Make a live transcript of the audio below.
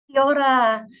Kia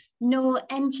ora, no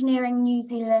Engineering New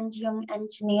Zealand Young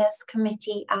Engineers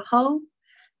Committee aho,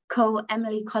 ko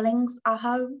Emily Collins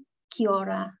aho, kia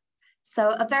ora. So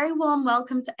a very warm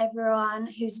welcome to everyone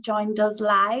who's joined us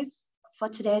live for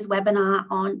today's webinar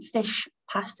on fish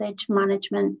passage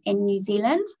management in New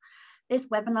Zealand. This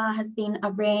webinar has been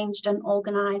arranged and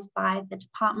organised by the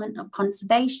Department of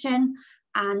Conservation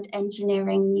and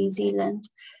Engineering New Zealand.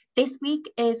 This week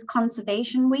is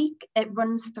Conservation Week. It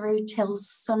runs through till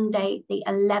Sunday, the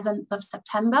 11th of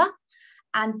September.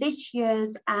 And this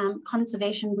year's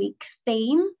Conservation Week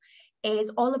theme is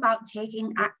all about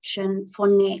taking action for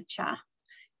nature.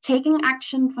 Taking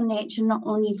action for nature not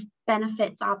only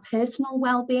benefits our personal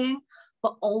well-being,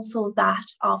 but also that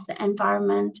of the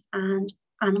environment and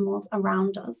animals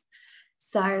around us.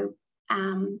 So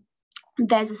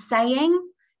there's a saying,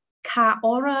 ka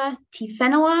ora te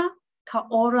whenua, ka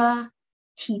ora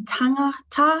te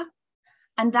tangata,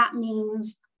 and that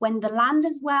means when the land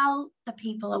is well, the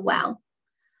people are well.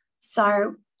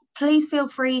 So please feel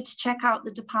free to check out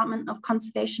the Department of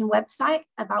Conservation website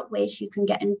about ways you can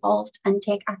get involved and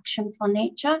take action for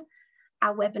nature.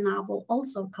 Our webinar will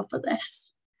also cover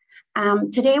this.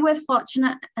 Today we're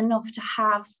fortunate enough to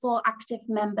have 4 active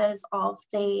members of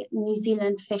the New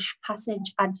Zealand Fish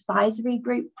Passage Advisory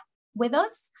Group with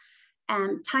us.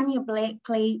 Tanya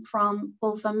Blakely from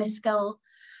Boffa Miskell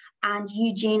and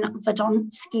Eugene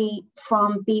Vodjansky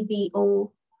from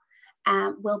BBO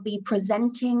will be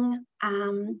presenting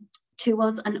to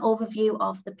us an overview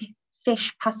of the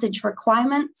fish passage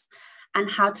requirements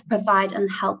and how to provide and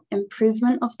help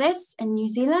improvement of this in New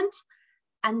Zealand.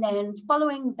 And then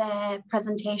following their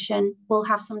presentation, we'll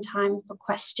have some time for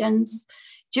questions.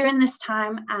 During this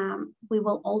time, we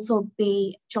will also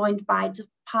be joined by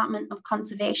Department of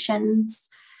Conservation's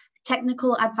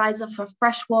Technical Advisor for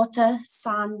Freshwater,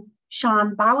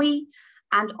 Sean Bowie,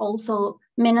 and also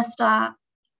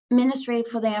Ministry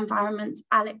for the Environment's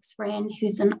Alex Rain,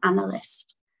 who's an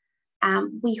analyst.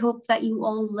 We hope that you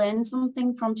all learn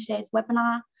something from today's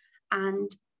webinar and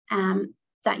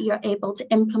that you're able to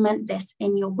implement this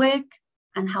in your work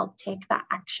and help take that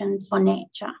action for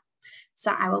nature.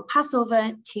 So I will pass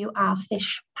over to our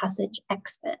fish passage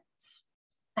experts.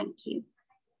 Thank you.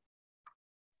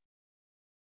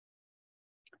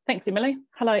 Thanks, Emily.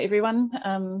 Hello,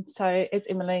 everyone. So as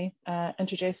Emily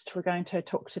introduced, we're going to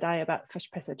talk today about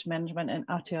fish passage management in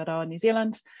Aotearoa, New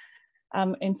Zealand.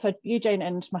 And so Eugene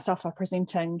and myself are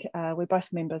presenting. We're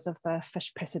both members of the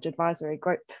Fish Passage Advisory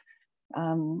Group.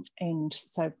 And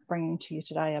so bringing to you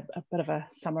today a bit of a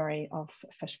summary of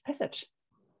fish passage.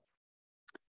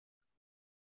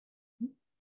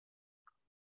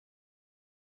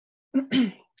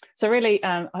 So really,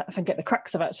 I think at the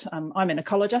crux of it, I'm an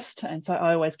ecologist, and so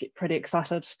I always get pretty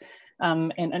excited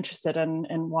and interested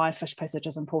in why fish passage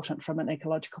is important from an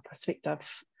ecological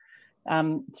perspective.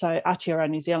 So Aotearoa,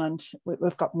 New Zealand,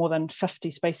 we've got more than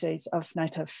 50 species of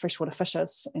native freshwater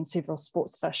fishes and several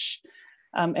sports fish.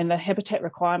 And the habitat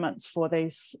requirements for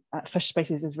these fish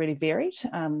species is really varied.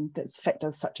 There's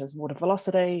factors such as water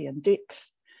velocity and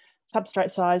depth,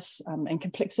 substrate size and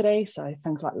complexity, so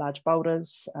things like large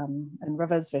boulders in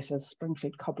rivers versus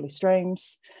spring-fed cobbly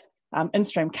streams,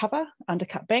 in-stream cover,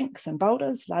 undercut banks and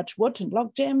boulders, large wood and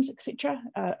log jams, etc.,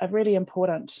 are really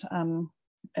important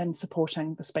in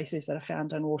supporting the species that are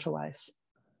found in waterways.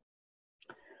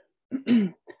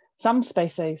 Some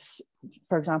species,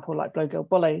 for example, like bluegill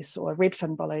bullies or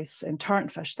redfin bullies and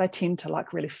torrent fish, they tend to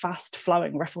like really fast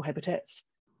flowing riffle habitats.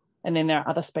 And then there are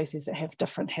other species that have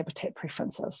different habitat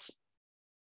preferences.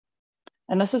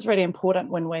 And this is really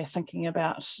important when we're thinking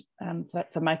about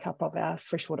the makeup of our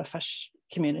freshwater fish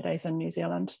communities in New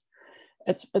Zealand.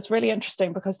 It's really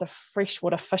interesting because the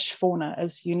freshwater fish fauna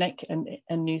is unique in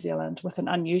New Zealand with an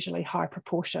unusually high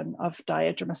proportion of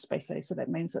diadromous species. So that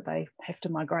means that they have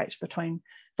to migrate between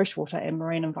freshwater and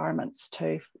marine environments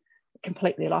to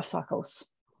complete their life cycles.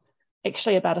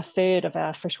 Actually, about 1/3 of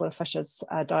our freshwater fishes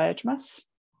are diadromous.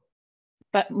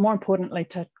 But more importantly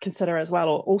to consider as well,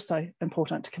 or also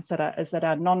important to consider, is that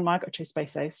our non-migratory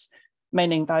species,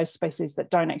 meaning those species that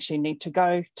don't actually need to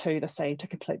go to the sea to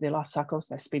complete their life cycles,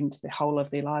 they spend the whole of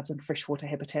their lives in freshwater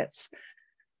habitats,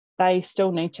 they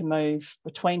still need to move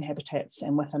between habitats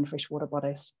and within freshwater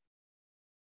bodies.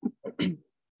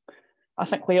 I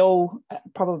think we all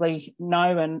probably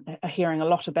know and are hearing a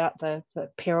lot about the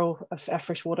peril of our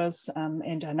freshwaters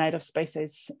and our native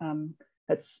species.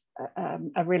 It's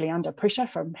really under pressure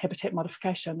from habitat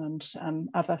modification and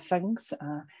other things.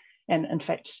 And in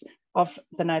fact, of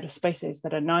the native species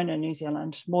that are known in New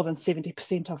Zealand, more than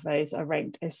 70% of these are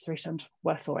ranked as threatened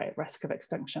with or at risk of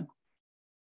extinction.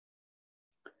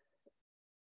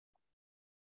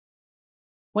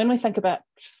 When we think about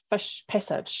fish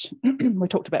passage, we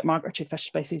talked about migratory fish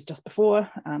species just before,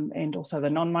 and also the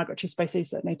non-migratory species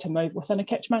that need to move within a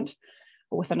catchment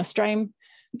or within a stream.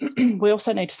 We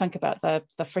also need to think about the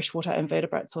freshwater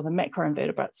invertebrates or the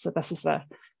macroinvertebrates. So this is the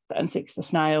insects, the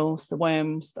snails, the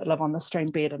worms that live on the stream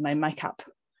bed, and they make up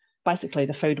basically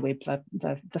the food web,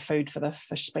 the food for the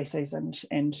fish species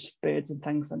and birds and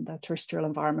things in the terrestrial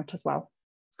environment as well.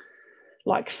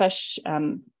 Like fish,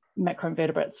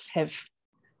 macroinvertebrates have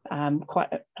quite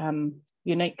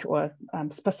unique or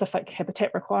specific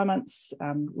habitat requirements,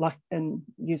 like in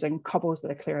using cobbles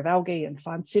that are clear of algae and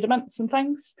fine sediments and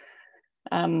things.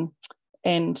 Some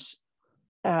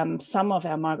of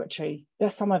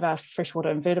our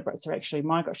freshwater invertebrates are actually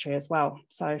migratory as well.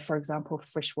 So, for example,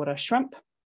 freshwater shrimp,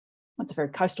 it's a very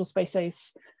coastal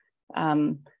species.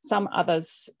 Some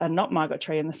others are not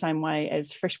migratory in the same way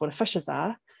as freshwater fishes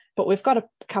are, but we've got a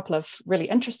couple of really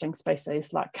interesting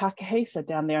species like kakahi, so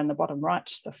down there in the bottom right,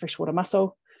 the freshwater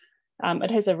mussel. It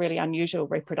has a really unusual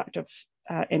reproductive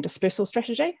and dispersal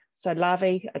strategy. So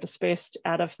larvae are dispersed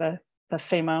out of the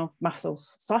female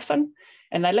mussel's siphon,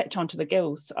 and they latch onto the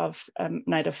gills of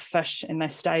native fish and they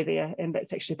stay there, and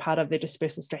that's actually part of their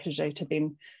dispersal strategy to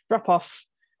then drop off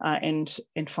and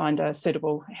find a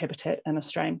suitable habitat in a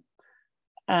stream.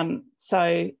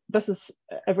 So this is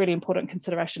a really important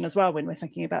consideration as well when we're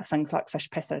thinking about things like fish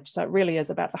passage. So it really is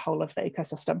about the whole of the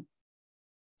ecosystem.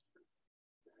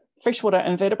 Freshwater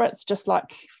invertebrates, just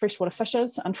like freshwater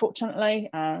fishes, unfortunately,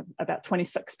 about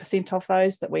 26% of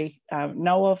those that we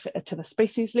know of to the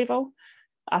species level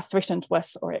are threatened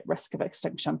with or at risk of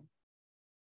extinction.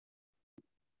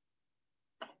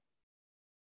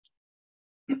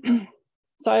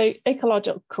 So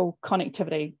ecological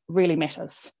connectivity really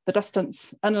matters. The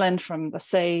distance inland from the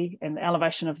sea and the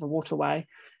elevation of the waterway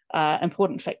are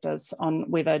important factors on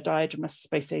whether diatomous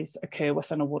species occur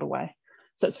within a waterway.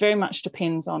 So it very much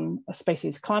depends on a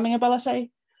species' climbing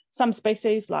ability. Some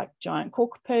species like giant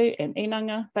kōkapu and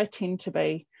inanga, they tend to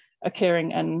be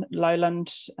occurring in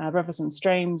lowland rivers and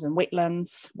streams and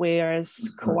wetlands,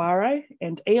 whereas koaro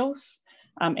and eels,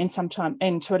 and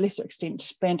to a lesser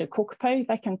extent banded kōkapu,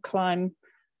 they can climb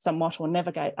somewhat or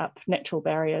navigate up natural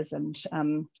barriers and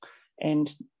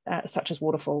such as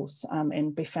waterfalls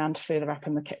and be found further up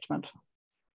in the catchment.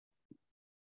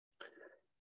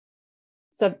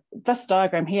 So this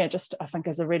diagram here just, I think,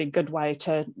 is a really good way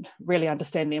to really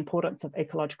understand the importance of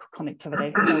ecological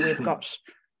connectivity. So we've got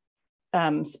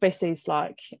species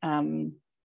like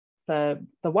the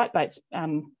whitebaits,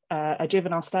 a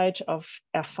juvenile stage of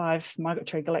our 5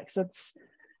 migratory galaxids,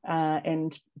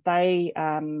 and they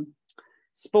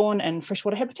spawn in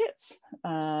freshwater habitats,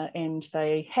 and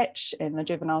they hatch and the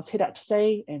juveniles head out to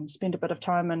sea and spend a bit of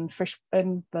time in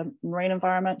the marine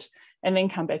environment and then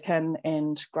come back in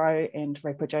and grow and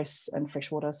reproduce in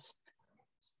freshwaters.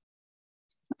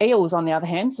 Eels, on the other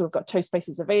hand, so we've got 2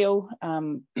 species of eel,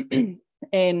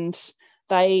 and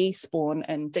they spawn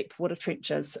in deep water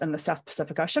trenches in the South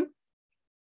Pacific Ocean.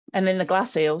 And then the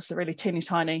glass eels, the really teeny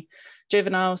tiny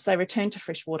juveniles, they return to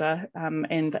freshwater,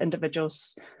 and the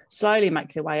individuals slowly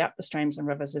make their way up the streams and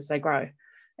rivers as they grow.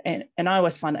 And I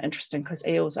always find it interesting because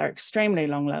eels are extremely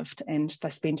long-lived and they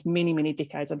spend many, many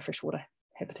decades in freshwater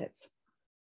habitats.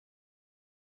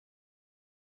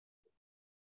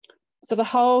 So the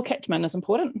whole catchment is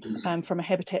important from a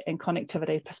habitat and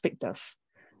connectivity perspective.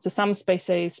 So some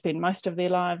species spend most of their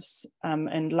lives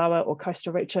in lower or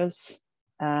coastal reaches,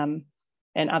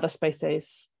 and other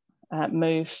species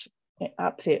move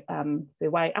up their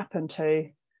way up into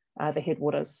the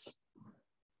headwaters.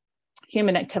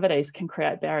 Human activities can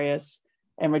create barriers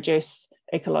and reduce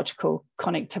ecological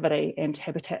connectivity and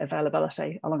habitat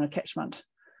availability along a catchment.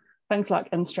 Things like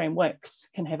in-stream works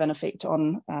can have an effect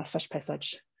on fish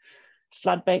passage.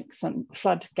 Floodgates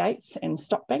and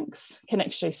stop banks can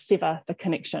actually sever the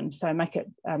connection, so make it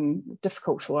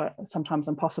difficult or sometimes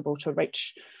impossible to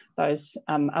reach those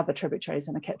other tributaries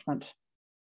in a catchment.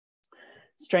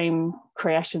 Stream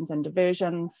creations and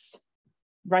diversions,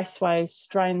 raceways,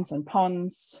 drains and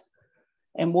ponds,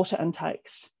 and water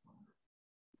intakes,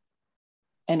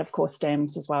 and of course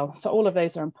dams as well. So all of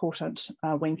these are important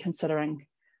when considering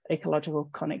ecological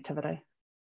connectivity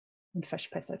and fish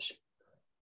passage.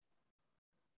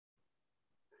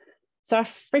 So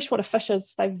freshwater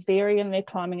fishes, they vary in their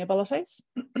climbing abilities.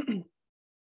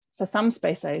 So some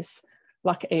species,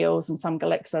 like eels and some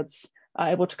galaxids, are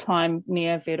able to climb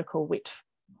near vertical wet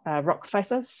rock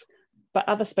faces, but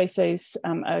other species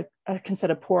are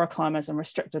considered poorer climbers and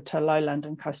restricted to lowland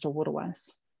and coastal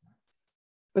waterways.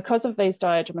 Because of these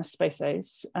diatomous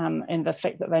species and the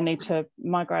fact that they need to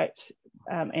migrate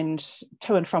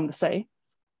to and from the sea,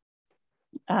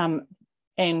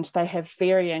 and they have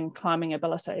varying climbing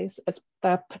abilities,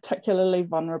 they're particularly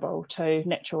vulnerable to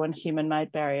natural and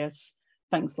human-made barriers,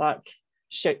 things like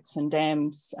chutes and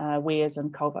dams, weirs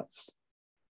and culverts.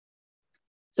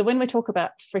 So when we talk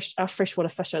about our freshwater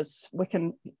fishes, we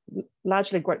can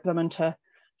largely group them into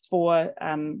 4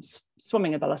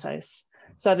 swimming abilities.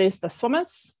 So there's the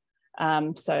swimmers,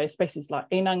 so species like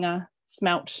inanga,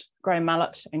 smelt, grey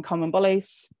mullet and common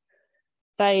bullies.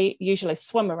 They usually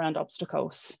swim around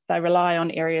obstacles. They rely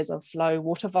on areas of low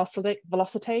water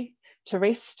velocity to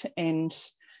rest, and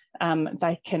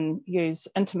they can use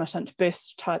intermittent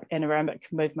burst type anaerobic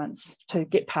movements to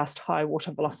get past high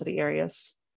water velocity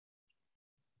areas.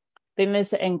 Then there's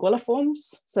the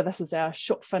anguilliforms. So this is our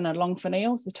short fin and long fin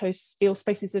eels, the 2 eel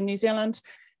species in New Zealand.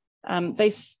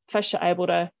 These fish are able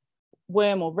to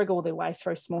worm or wriggle their way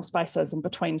through small spaces in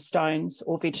between stones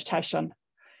or vegetation.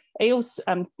 Eels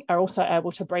are also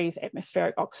able to breathe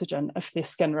atmospheric oxygen if their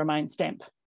skin remains damp.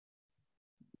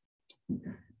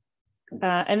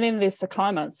 And then there's the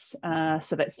climbers.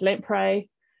 So that's lamprey,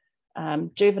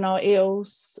 juvenile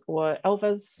eels or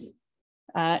elvers,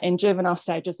 and juvenile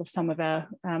stages of some of our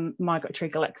migratory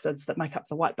galaxids that make up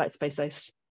the whitebait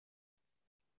species.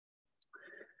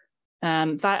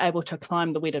 They're able to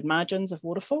climb the wetted margins of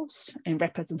waterfalls and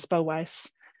rapids and spillways.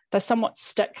 They somewhat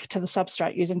stick to the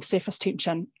substrate using surface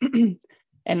tension,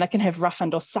 and they can have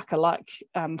roughened or sucker-like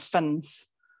fins,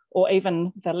 or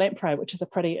even the lamprey, which is a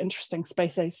pretty interesting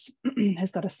species,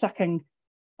 has got a sucking,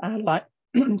 a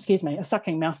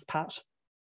sucking mouth part.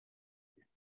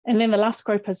 And then the last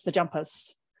group is the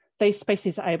jumpers. These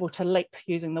species are able to leap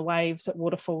using the waves at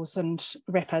waterfalls and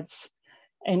rapids.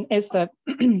 And as the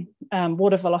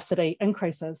water velocity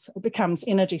increases, it becomes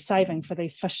energy saving for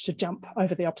these fish to jump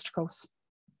over the obstacles.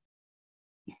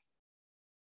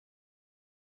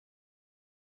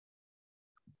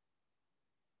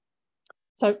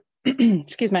 So,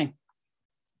 excuse me.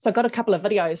 So I've got a couple of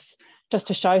videos just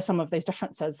to show some of these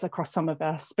differences across some of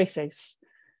our species.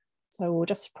 So we'll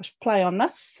just push play on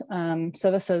this.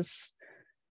 So this is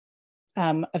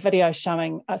a video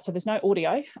showing, so there's no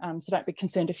audio, so don't be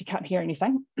concerned if you can't hear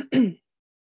anything.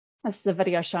 This is a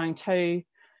video showing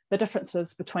the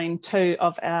differences between 2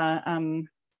 of our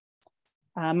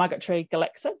migratory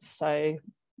galaxids. So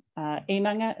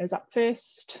inanga is up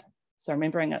first. So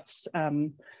remembering it's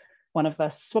one of the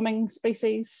swimming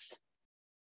species.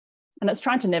 And it's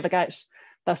trying to navigate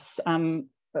this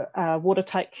water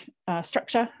take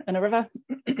structure in a river.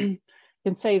 You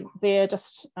can see there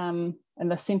just in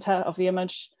the centre of the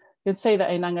image, you can see that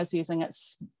inanga is using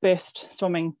its burst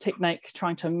swimming technique,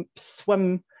 trying to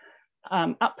swim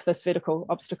up this vertical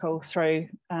obstacle through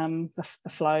the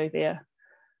flow there.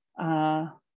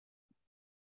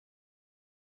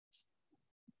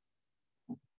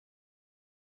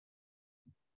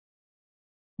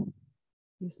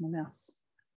 Use my mouse.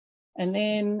 And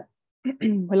then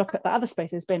we look at the other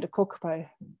species, Banded.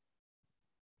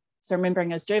 So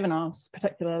remembering as juveniles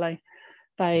particularly,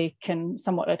 they can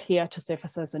somewhat adhere to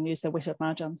surfaces and use their wetted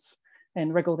margins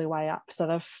and wriggle their way up. So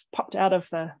they've popped out of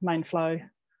the main flow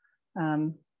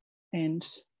and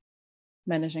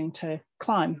managing to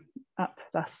climb up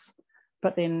this.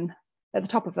 But then at the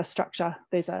top of the structure,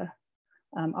 there's a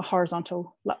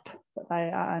horizontal lip that they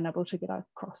are unable to get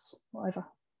across or over.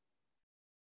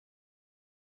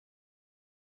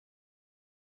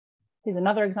 Here's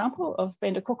another example of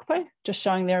Banded, just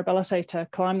showing their ability to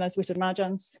climb those wetted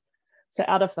margins. So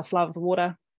out of the flow of the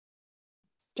water,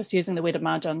 just using the wetted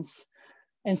margins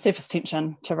and surface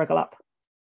tension to wriggle up.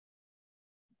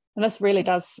 And this really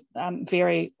does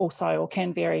vary also, or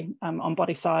can vary on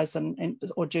body size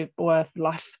or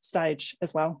life stage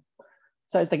as well.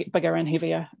 So as they get bigger and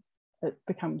heavier, it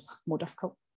becomes more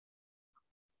difficult.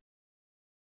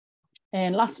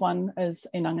 And last one is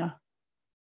inanga.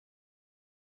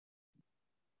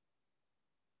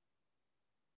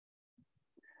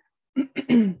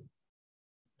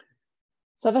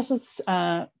 So this is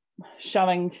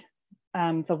showing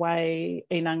the way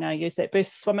inanga use that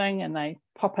burst swimming, and they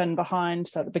pop in behind.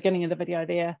 So at the beginning of the video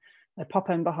there, they pop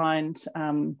in behind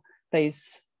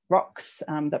these rocks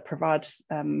that provide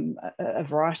a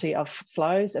variety of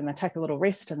flows, and they take a little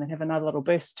rest and then have another little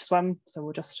burst swim. So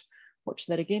we'll just watch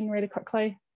that again really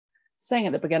quickly. Seeing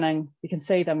at the beginning, you can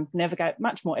see them navigate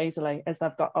much more easily as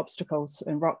they've got obstacles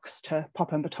and rocks to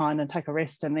pop in between and take a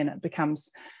rest, and then it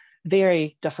becomes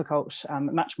very difficult,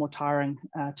 much more tiring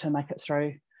to make it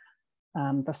through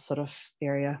this sort of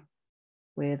area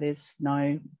where there's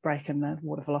no break in the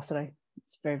water velocity.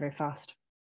 It's very, very fast.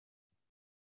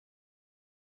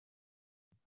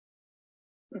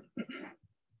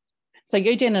 So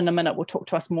Eugene in a minute will talk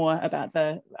to us more about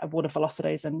the water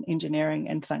velocities and engineering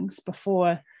and things.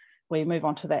 Before we move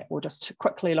on to that, we'll just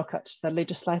quickly look at the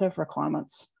legislative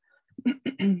requirements.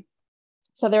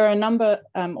 So there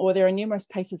are numerous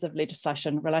pieces of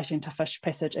legislation relating to fish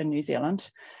passage in New Zealand.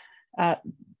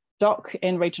 DOC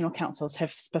and regional councils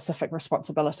have specific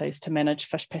responsibilities to manage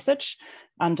fish passage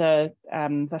under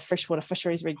the Freshwater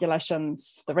Fisheries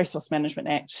Regulations, the Resource Management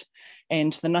Act,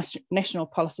 and the National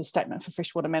Policy Statement for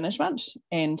Freshwater Management,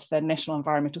 and the National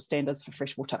Environmental Standards for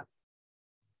Freshwater.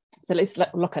 So let's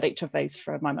look at each of these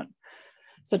for a moment.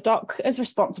 So DOC is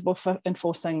responsible for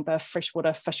enforcing the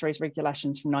Freshwater Fisheries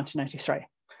Regulations from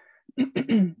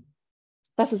 1983.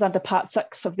 This is under Part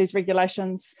 6 of these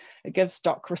regulations. It gives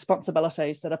DOC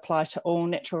responsibilities that apply to all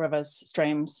natural rivers,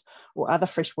 streams, or other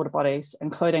freshwater bodies,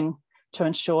 including to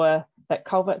ensure that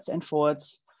culverts and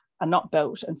fords are not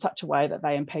built in such a way that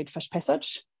they impede fish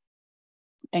passage.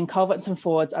 And culverts and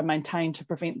fords are maintained to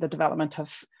prevent the development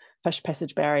of fish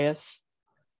passage barriers,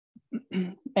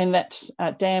 and that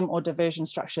dam or diversion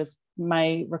structures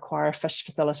may require a fish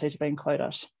facility to be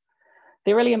included.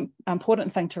 The really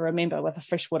important thing to remember with the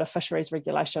Freshwater Fisheries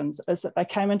Regulations is that they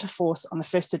came into force on the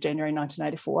 1st of January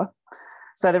 1984.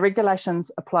 So the regulations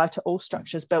apply to all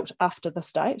structures built after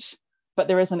this date, but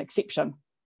there is an exception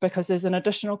because there's an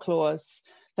additional clause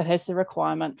that has the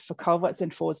requirement for culverts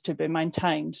and fords to be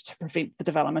maintained to prevent the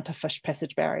development of fish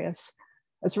passage barriers.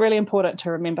 It's really important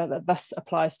to remember that this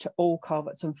applies to all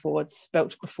culverts and fords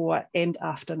built before and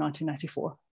after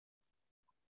 1984.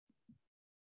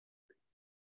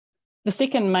 The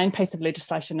second main piece of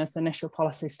legislation is the National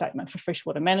Policy Statement for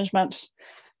Freshwater Management,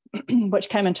 which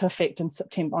came into effect on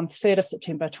 3rd of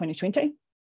September 2020.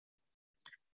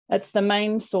 It's the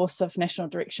main source of national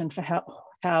direction for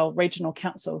how regional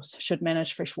councils should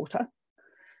manage freshwater.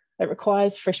 It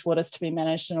requires freshwaters to be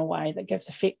managed in a way that gives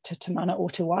effect to Te Mana o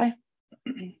Te Wai.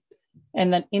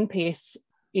 And then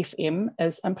NPS-FM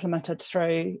is implemented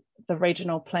through the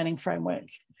regional planning framework.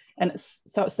 And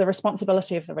it's the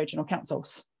responsibility of the regional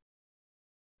councils.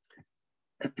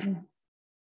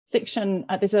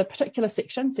 There's a particular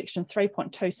section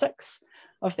 3.26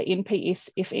 of the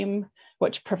NPS-FM,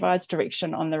 which provides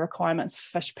direction on the requirements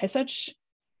for fish passage.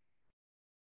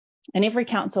 And every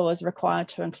council is required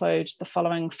to include the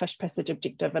following fish passage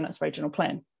objective in its regional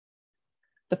plan.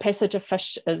 The passage of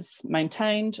fish is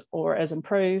maintained or is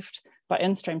improved by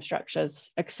in-stream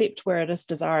structures, except where it is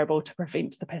desirable to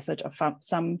prevent the passage of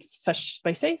some fish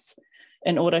species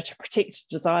in order to protect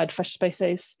desired fish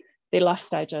species, their life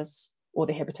stages, or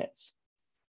their habitats.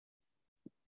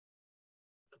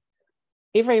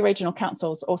 Every regional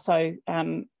council is also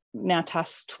now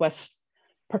tasked with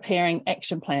preparing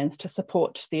action plans to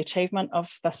support the achievement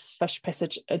of this fish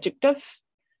passage objective.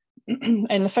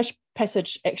 And the fish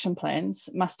passage action plans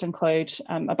must include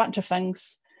a bunch of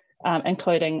things,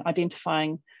 including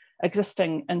identifying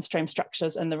existing in-stream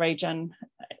structures in the region,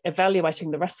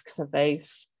 evaluating the risks of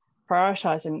these,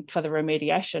 prioritising for the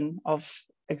remediation of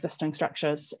existing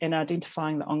structures, and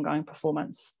identifying the ongoing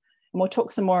performance. And we'll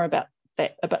talk some more about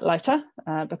that a bit later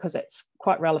because it's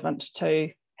quite relevant to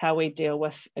how we deal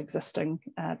with existing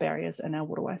barriers in our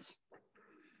waterways.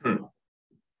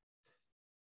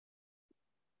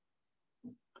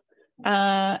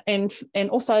 And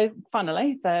also,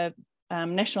 finally, the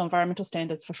National Environmental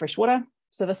Standards for Freshwater.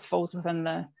 So this falls within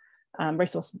the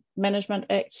Resource Management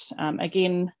Act.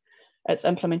 Again, it's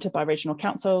implemented by regional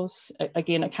councils.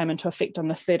 Again, it came into effect on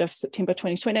the 3rd of September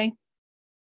 2020.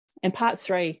 And Part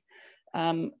 3,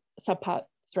 Subpart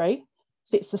 3,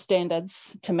 sets the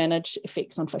standards to manage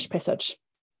effects on fish passage.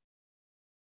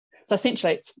 So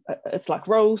essentially, it's like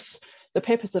rules. The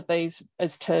purpose of these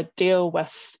is to deal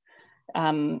with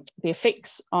the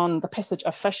effects on the passage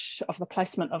of fish of the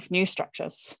placement of new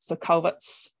structures, so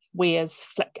culverts, weirs,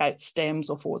 flat gates,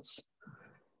 dams, or fords.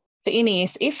 The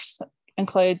NESF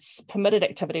includes permitted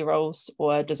activity rules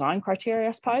or design criteria,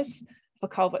 I suppose, for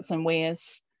culverts and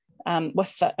weirs,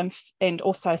 and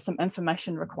also some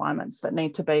information requirements that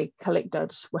need to be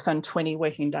collected within 20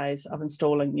 working days of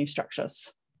installing new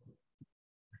structures.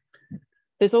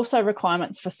 There's also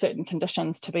requirements for certain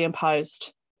conditions to be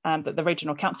imposed that the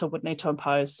regional council would need to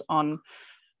impose on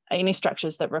any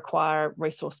structures that require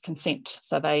resource consent.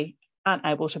 So they aren't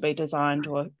able to be designed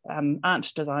or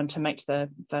aren't designed to meet the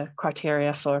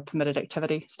criteria for a permitted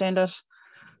activity standard.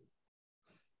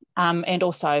 And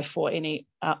also for any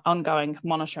ongoing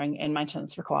monitoring and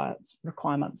maintenance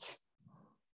requirements.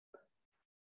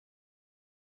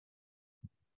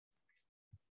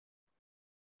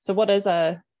 So what is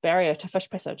a barrier to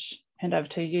fish passage? Hand over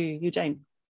to you, Eugene.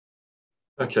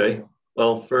 Okay,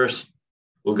 well, first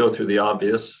we'll go through the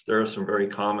obvious. There are some very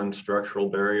common structural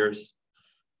barriers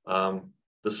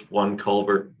This one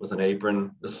culvert with an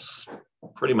apron, this is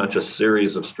pretty much a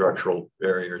series of structural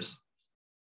barriers.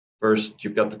 First,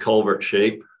 you've got the culvert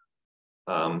shape.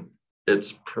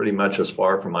 It's pretty much as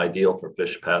far from ideal for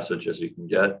fish passage as you can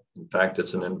get. In fact,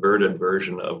 it's an inverted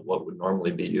version of what would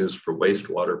normally be used for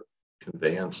wastewater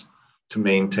conveyance to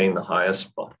maintain the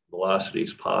highest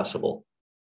velocities possible.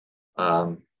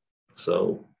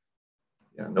 So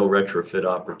yeah, no retrofit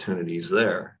opportunities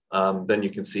there. Then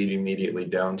you can see immediately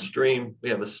downstream, we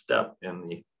have a step in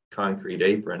the concrete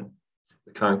apron.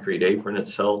 The concrete apron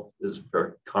itself is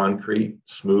very concrete,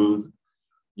 smooth,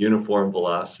 uniform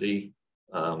velocity,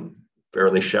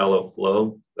 fairly shallow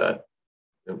flow. That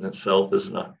in itself is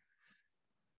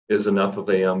enough of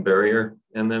a barrier.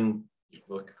 And then you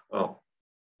look, well,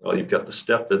 you've got the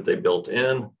step that they built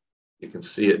in. You can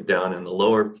see it down in the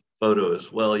lower photo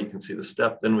as well. You can see the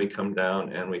step. Then we come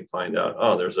down and we find out,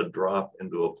 oh, there's a drop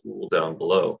into a pool down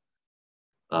below.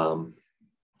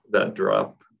 That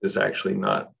drop is actually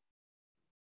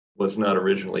was not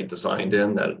originally designed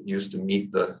in. That used to meet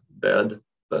the bed,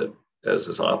 but as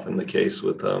is often the case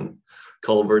with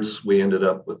culverts, we ended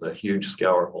up with a huge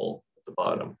scour hole at the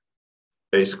bottom.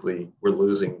 Basically, we're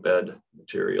losing bed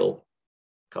material,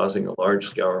 causing a large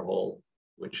scour hole,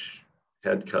 which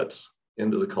head cuts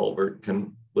into the culvert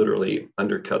can literally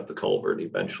undercut the culvert,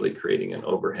 eventually creating an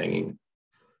overhanging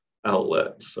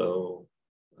outlet. So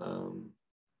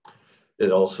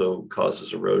it also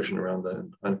causes erosion around the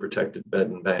unprotected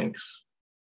bed and banks.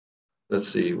 Let's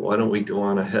see, why don't we go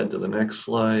on ahead to the next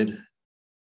slide? There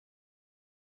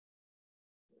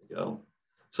we go.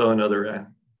 So another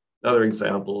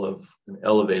example of an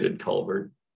elevated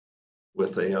culvert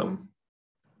with a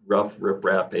rough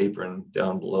riprap apron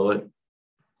down below it.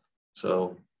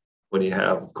 So when you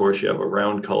have, of course, you have a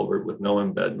round culvert with no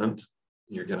embedment,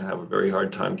 you're going to have a very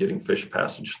hard time getting fish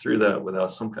passage through that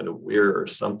without some kind of weir or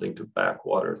something to back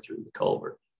water through the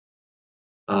culvert.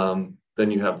 Then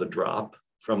you have the drop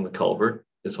from the culvert.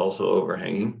 It's also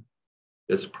overhanging.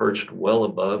 It's perched well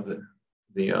above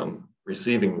the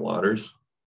receiving waters.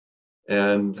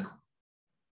 And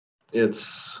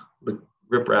the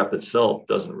riprap itself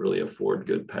doesn't really afford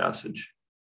good passage.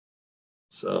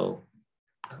 So,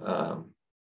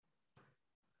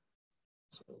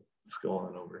 let's go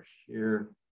on over here.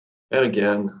 And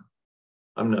again,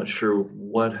 I'm not sure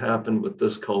what happened with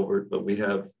this culvert, but we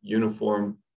have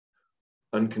uniform,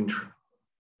 uncontrolled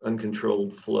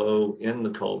flow in the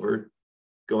culvert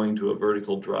going to a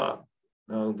vertical drop.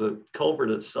 Now, the culvert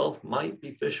itself might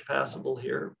be fish passable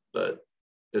here, but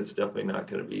it's definitely not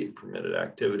going to be permitted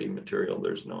activity material.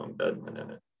 There's no embedment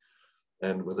in it.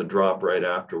 And with a drop right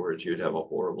afterwards, you'd have a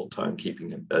horrible time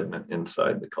keeping embedment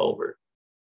inside the culvert.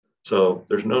 So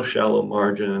there's no shallow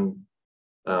margin.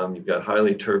 You've got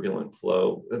highly turbulent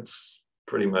flow. It's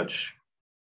pretty much,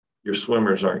 your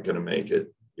swimmers aren't going to make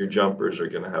it. Your jumpers are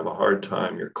going to have a hard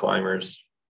time. Your climbers,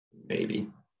 maybe.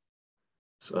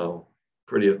 So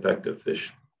pretty effective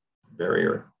fish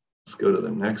barrier. Let's go to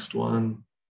the next one.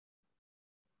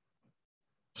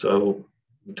 So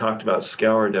we talked about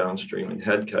scour downstream and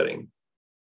head cutting.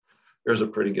 Here's a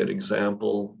pretty good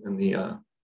example.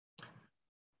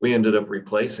 We ended up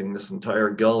replacing this entire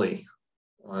gully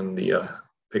on the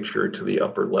picture to the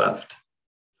upper left.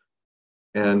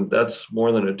 And that's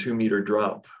more than a 2-meter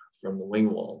drop from the wing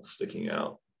wall sticking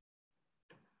out.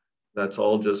 That's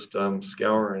all just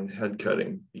scour and head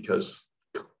cutting, because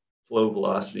flow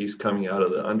velocities coming out of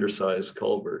the undersized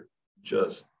culvert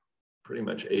just pretty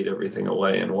much ate everything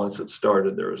away. And once it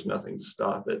started, there was nothing to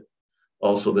stop it.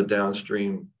 Also, the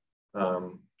downstream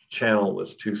channel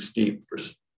was too steep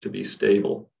to be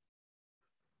stable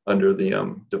under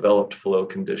the developed flow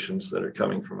conditions that are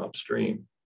coming from upstream.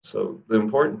 So the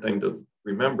important thing to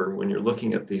remember when you're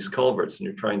looking at these culverts and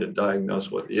you're trying to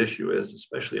diagnose what the issue is,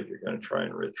 especially if you're going to try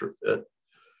and retrofit,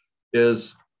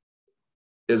 is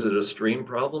it a stream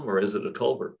problem, or is it a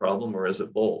culvert problem, or is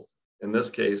it both? In this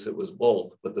case, it was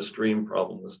both, but the stream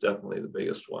problem was definitely the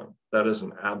biggest one. That is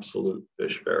an absolute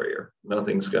fish barrier.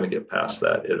 Nothing's going to get past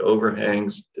that. It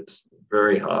overhangs, it's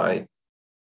very high,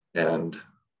 and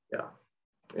yeah,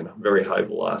 very high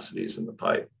velocities in the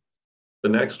pipe. The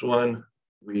next one,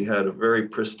 we had a very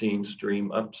pristine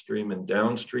stream upstream and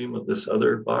downstream of this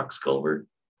other box culvert.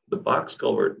 The box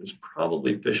culvert is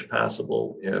probably fish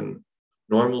passable in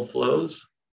normal flows,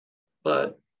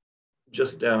 but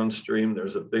just downstream,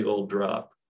 there's a big old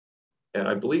drop. And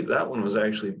I believe that one was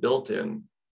actually built in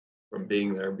from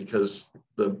being there because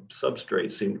the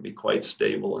substrate seemed to be quite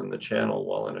stable in the channel,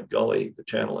 while in a gully, the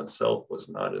channel itself was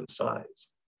not incised.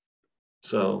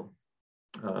 So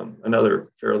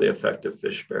another fairly effective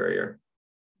fish barrier.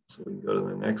 So we can go to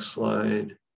the next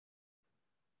slide.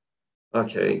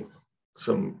 Okay,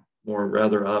 some more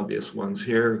rather obvious ones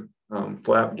here.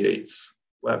 Flap gates.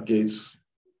 Flap gates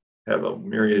have a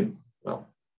myriad, well,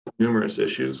 numerous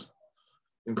issues,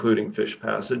 including fish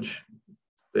passage.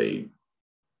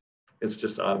 It's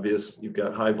just obvious. You've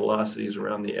got high velocities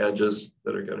around the edges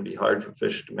that are going to be hard for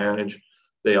fish to manage.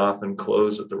 They often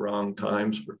close at the wrong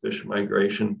times for fish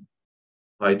migration,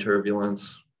 high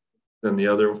turbulence. Then the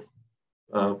other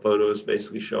photo is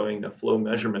basically showing a flow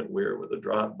measurement weir with a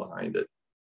drop behind it.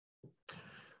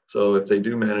 So if they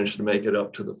do manage to make it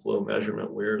up to the flow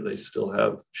measurement weir, they still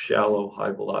have shallow,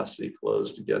 high velocity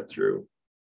flows to get through.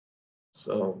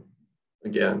 So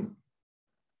again,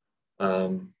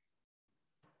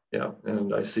 yeah,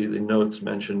 and I see the notes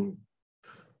mention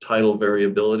tidal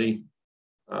variability.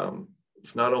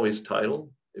 It's not always tidal.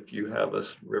 If you have a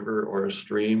river or a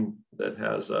stream that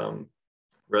has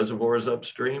reservoirs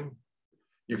upstream,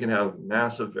 you can have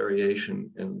massive variation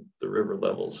in the river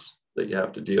levels that you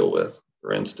have to deal with.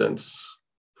 For instance,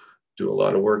 do a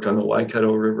lot of work on the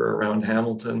Waikato River around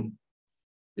Hamilton.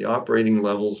 The operating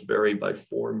levels vary by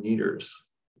 4 meters,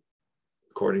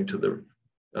 according to the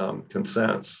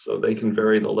consents. So they can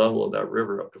vary the level of that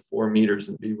river up to 4 meters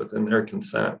and be within their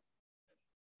consent.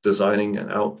 Designing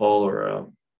an outfall or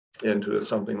into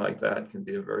something like that can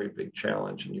be a very big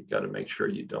challenge, and you've got to make sure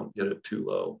you don't get it too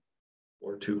low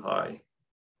or too high.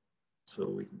 So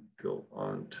we can go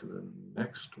on to the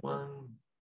next one.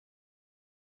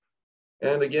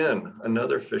 And again,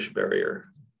 another fish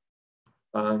barrier.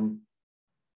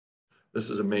 This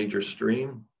is a major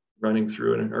stream running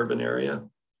through an urban area.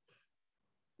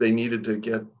 They needed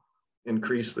to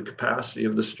increase the capacity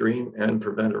of the stream and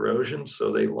prevent erosion,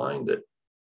 so they lined it.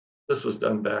 This was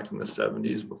done back in the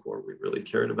 70s before we really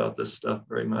cared about this stuff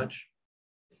very much.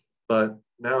 But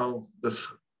now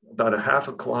about a half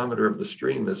a kilometer of the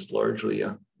stream is largely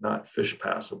not fish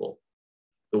passable.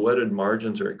 The wetted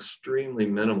margins are extremely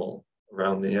minimal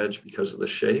around the edge because of the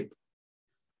shape,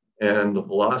 and the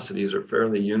velocities are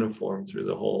fairly uniform through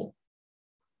the whole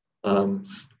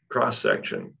cross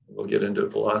section. We'll get into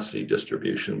velocity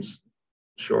distributions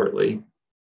shortly.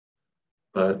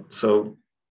 But so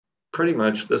pretty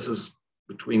much this is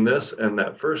between this and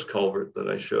that first culvert that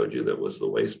I showed you that was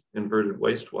the inverted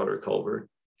wastewater culvert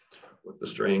with the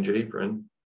strange apron.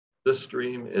 This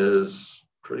stream is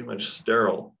pretty much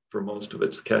sterile for most of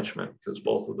its catchment because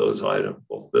both of those items,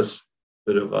 both this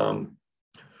bit of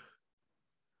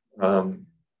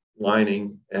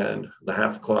lining and the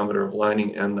half kilometer of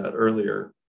lining and that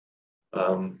earlier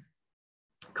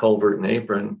culvert and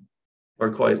apron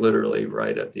are quite literally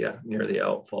right at near the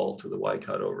outfall to the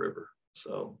Waikato River.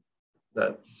 So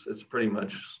it's pretty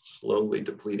much slowly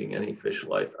depleting any fish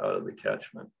life out of the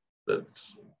catchment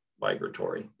that's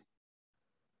migratory.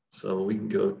 So we can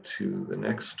go to the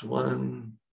next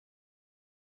one.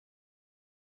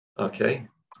 Okay,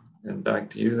 and back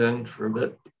to you then for a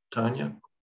bit, Tanya.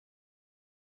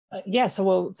 Yeah,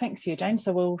 so thanks Eugene.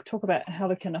 So we'll talk about how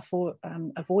we can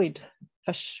avoid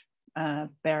fish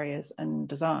barriers in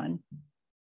design.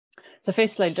 So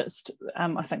firstly,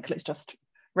 I think let's just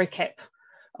recap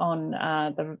on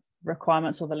the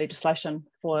requirements or the legislation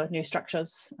for new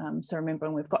structures. So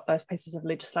remembering we've got those pieces of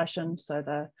legislation, so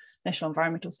the National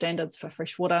Environmental Standards for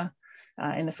Freshwater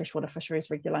and the Freshwater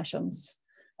Fisheries Regulations.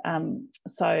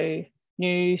 So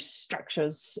new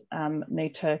structures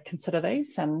need to consider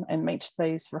these and meet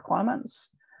these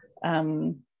requirements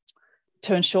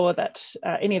to ensure that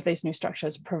any of these new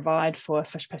structures provide for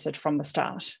fish passage from the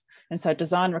start. And so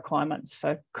design requirements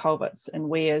for culverts and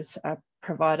weirs are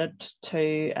provided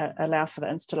to allow for the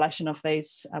installation of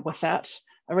these without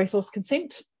a resource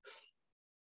consent.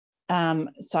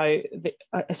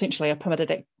 Essentially a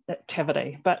permitted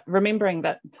activity, but remembering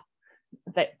that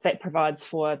provides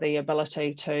for the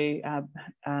ability to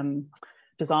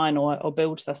design or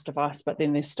build this device, but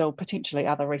then there's still potentially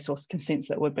other resource consents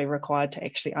that would be required to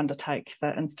actually undertake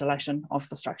the installation of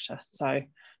the structure. So,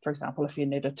 for example, if you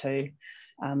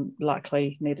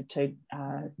likely needed to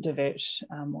divert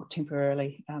or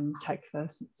temporarily take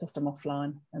the system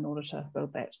offline in order to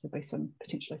build that, there'd be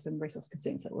potentially some resource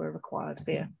consents that were required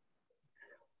there.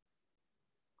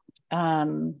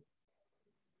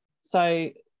 So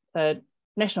the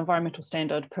National Environmental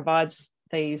Standard provides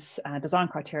these design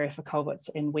criteria for culverts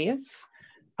and weirs.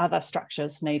 Other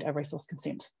structures need a resource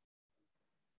consent.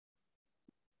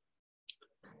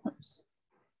 Oops.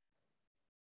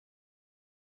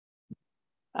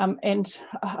 And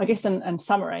I guess in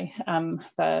summary,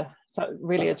 so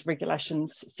really is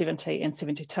regulations 70 and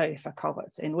 72 for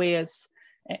culverts and weirs,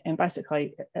 and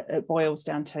basically it boils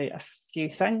down to a few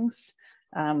things.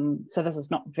 So this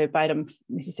is not verbatim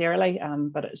necessarily,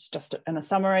 but it's just in a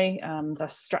summary. The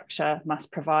structure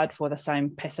must provide for the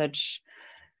same passage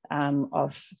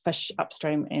of fish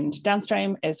upstream and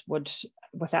downstream as would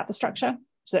without the structure.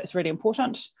 So that's really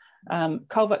important.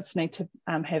 Culverts need to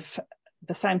have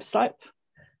the same slope,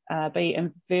 be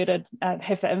inverted,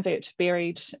 have the invert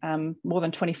buried more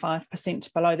than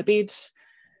 25% below the bed,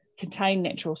 contain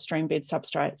natural stream bed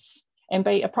substrates, and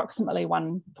be approximately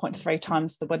 1.3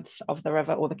 times the width of the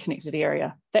river or the connected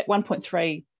area. That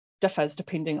 1.3 differs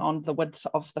depending on the width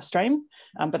of the stream,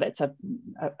 but that's a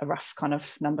rough kind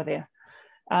of number there.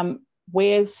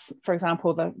 Whereas, for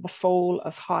example, the fall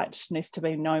of height needs to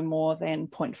be no more than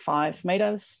 0.5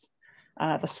 metres,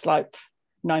 the slope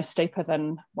no steeper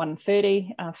than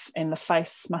 130, and the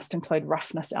face must include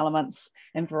roughness elements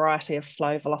and variety of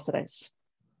flow velocities.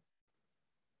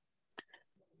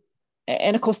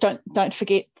 And of course, don't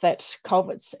forget that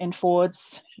culverts and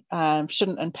fords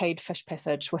shouldn't impede fish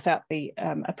passage without the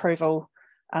approval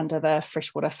under the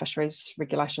Freshwater Fisheries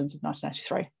Regulations of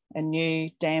 1983. And new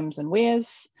dams and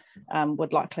weirs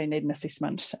would likely need an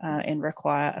assessment and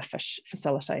require a fish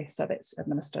facility. So that's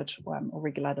administered or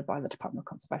regulated by the Department of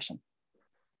Conservation.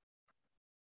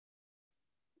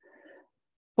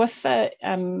 With the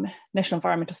National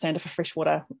Environmental Standard for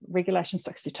Freshwater, Regulation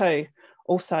 62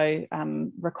 also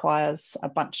requires a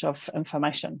bunch of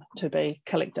information to be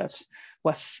collected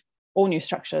with all new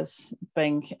structures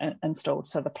being installed.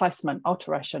 So the placement,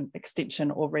 alteration,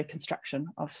 extension or reconstruction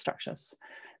of structures.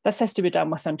 This has to be done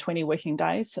within 20 working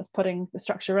days of putting the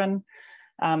structure in,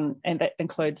 and that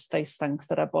includes these things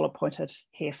that are bullet pointed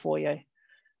here for you.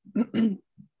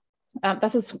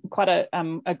 This is quite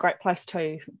a great place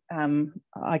to,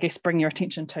 I guess, bring your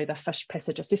attention to the Fish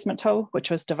Passage Assessment Tool,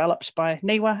 which was developed by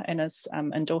NIWA and is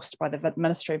endorsed by the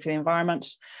Ministry of the Environment.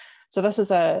 So this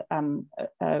is a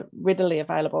readily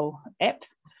available app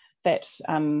that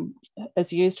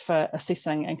is used for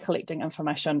assessing and collecting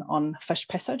information on fish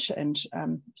passage and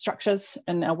structures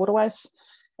in our waterways.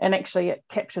 And actually it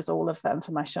captures all of the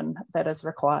information that is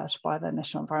required by the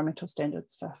National Environmental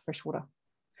Standards for Freshwater.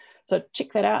 So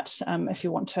check that out if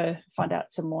you want to find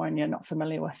out some more and you're not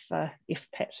familiar with the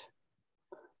FPAT,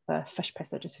 the Fish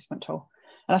Passage Assessment Tool.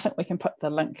 And I think we can put the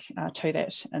link to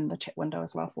that in the chat window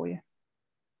as well for you.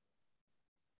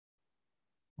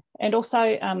 And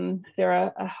also there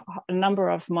are a number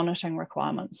of monitoring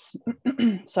requirements.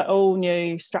 So all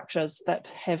new structures that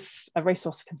have a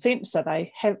resource consent, so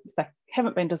they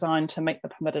haven't been designed to meet the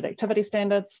permitted activity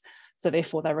standards, so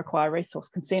therefore they require resource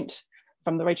consent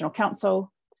from the Regional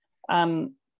Council. The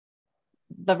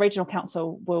Regional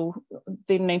Council will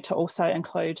then need to also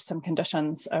include some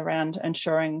conditions around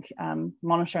ensuring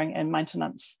monitoring and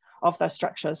maintenance of those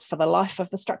structures for the life of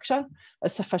the structure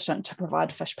is sufficient to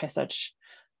provide fish passage.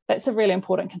 That's a really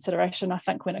important consideration, I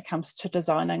think, when it comes to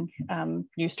designing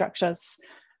new structures,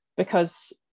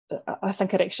 because I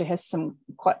think it actually has some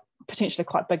potentially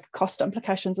quite big cost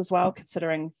implications as well,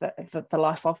 considering that the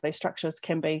life of these structures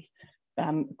can be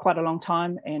quite a long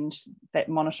time, and that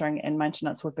monitoring and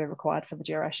maintenance would be required for the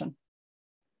duration.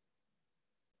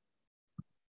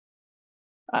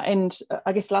 And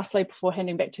I guess lastly, before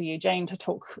handing back to Eugene to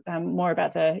talk more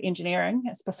about the engineering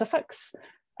specifics,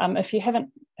 if you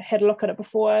haven't had a look at it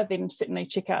before, then certainly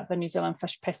check out the New Zealand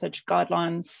Fish Passage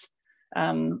Guidelines,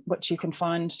 which you can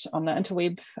find on the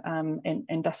interweb,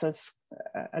 and this is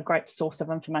a great source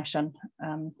of information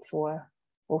for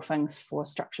all things for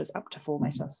structures up to 4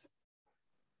 metres.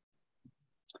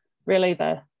 Really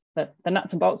the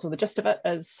nuts and bolts, or the gist of it,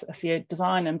 is if you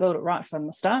design and build it right from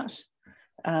the start,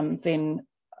 then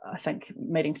I think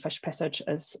meeting fish passage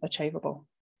is achievable.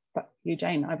 But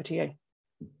Eugene, over to you.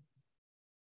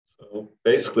 So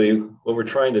basically what we're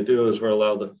trying to do is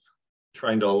we're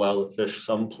trying to allow the fish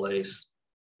someplace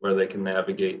where they can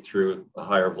navigate through a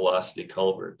higher velocity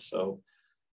culvert. So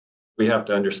we have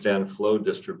to understand flow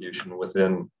distribution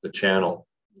within the channel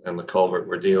and the culvert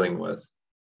we're dealing with.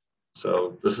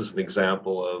 So this is an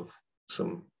example of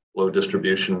some flow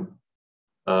distribution.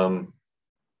 I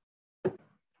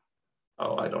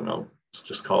don't know, let's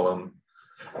just call them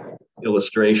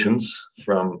illustrations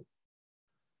from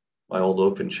my old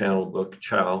open channel book,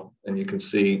 Chow, and you can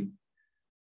see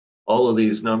all of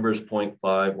these numbers, 0.5,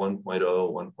 1.0,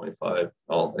 1.5,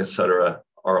 all, etc.,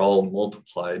 are all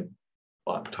multiplied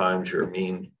times your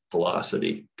mean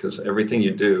velocity, because everything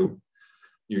you do,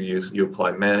 you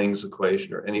apply Manning's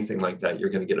equation or anything like that, you're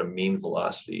going to get a mean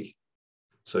velocity.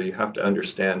 So you have to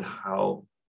understand how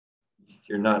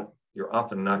you're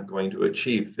often not going to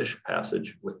achieve fish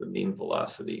passage with the mean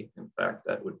velocity. In fact,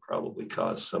 that would probably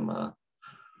cause some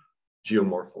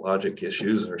geomorphologic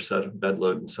issues or bed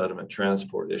load and sediment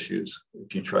transport issues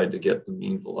if you tried to get the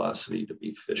mean velocity to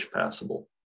be fish passable,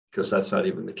 because that's not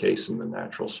even the case in the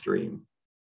natural stream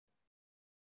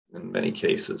in many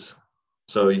cases.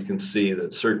 So you can see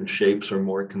that certain shapes are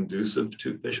more conducive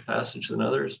to fish passage than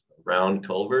others. Round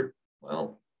culvert,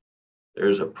 well,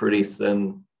 there's a pretty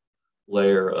thin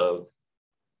layer of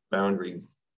boundary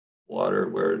water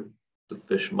where the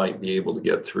fish might be able to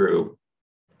get through.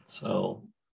 So,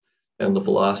 and the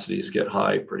velocities get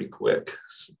high pretty quick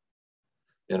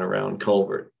in a round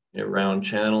culvert. In a round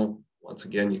channel, once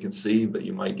again, you can see, but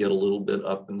you might get a little bit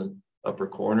up in the upper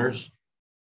corners.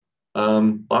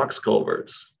 Box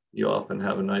culverts, you often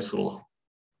have a nice little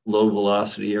low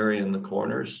velocity area in the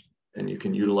corners, and you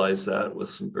can utilize that with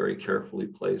some very carefully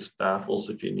placed baffles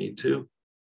if you need to,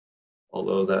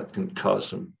 although that can cause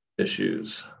some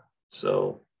issues.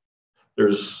 So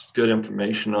there's good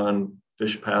information on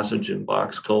fish passage in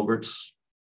box culverts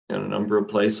in a number of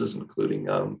places, including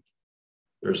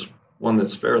there's one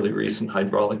that's fairly recent,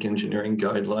 Hydraulic Engineering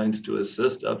Guidelines to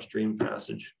Assist Upstream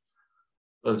Passage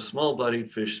of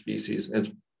Small-Bodied Fish Species.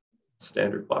 It's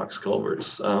standard box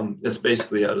culverts. It's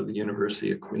basically out of the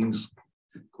University of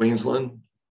Queensland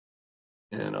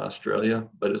in Australia,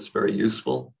 but it's very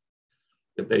useful.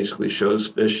 It basically shows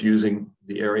fish using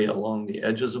the area along the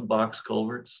edges of box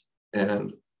culverts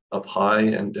and up high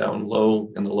and down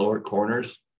low in the lower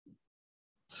corners.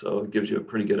 So it gives you a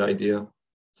pretty good idea.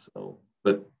 So,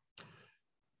 but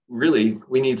really,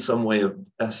 we need some way of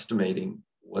estimating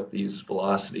what these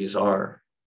velocities are.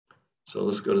 So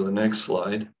let's go to the next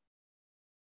slide.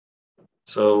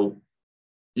 So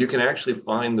you can actually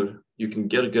you can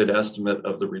get a good estimate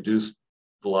of the reduced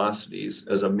velocities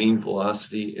as a mean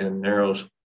velocity in narrow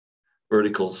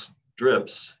vertical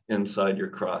strips inside your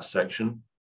cross section.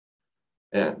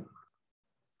 And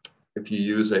if you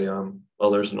use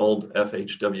well, there's an old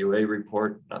FHWA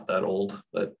report, not that old,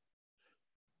 but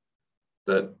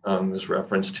that is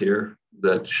referenced here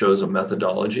that shows a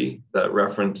methodology.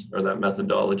 That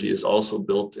methodology is also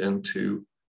built into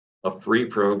a free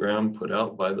program put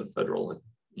out by the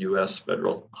US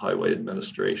Federal Highway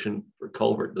Administration for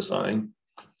culvert design.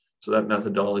 So that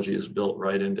methodology is built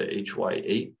right into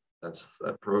HY8. That's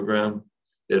that program.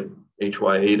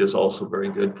 HY8 is also very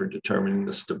good for determining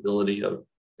the stability of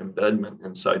embedment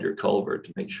inside your culvert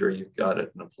to make sure you've got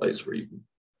it in a place where you can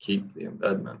keep the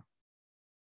embedment.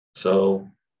 So,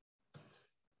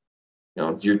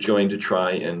 you're going to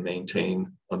try and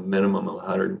maintain a minimum of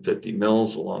 150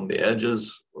 mils along the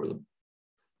edges,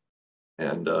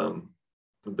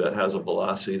 that has a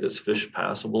velocity that's fish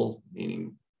passable,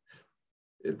 meaning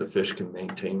the fish can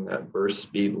maintain that burst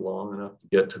speed long enough to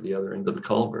get to the other end of the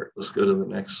culvert. Let's go to the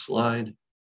next slide.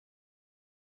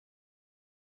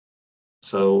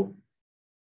 So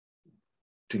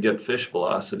to get fish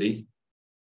velocity,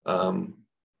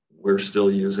 we're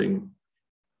still using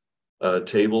a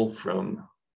table from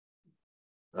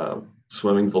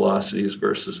swimming velocities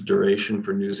versus duration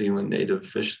for New Zealand native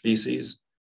fish species.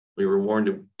 We were warned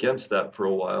against that for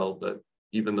a while, but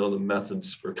even though the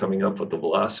methods for coming up with the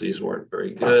velocities weren't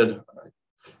very good,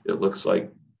 it looks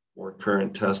like more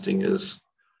current testing is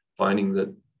finding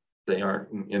that they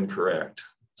aren't incorrect.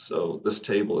 So this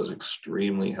table is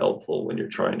extremely helpful when you're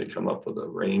trying to come up with a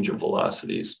range of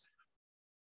velocities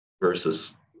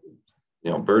versus,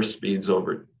 burst speeds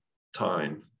over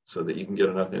time, so that you can get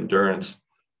enough endurance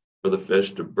for the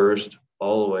fish to burst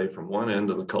all the way from one end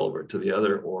of the culvert to the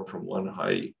other, or from one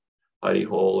hidey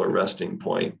hole or resting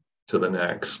point to the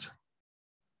next.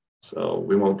 So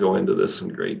we won't go into this in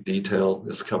great detail.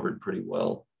 It's covered pretty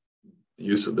well. The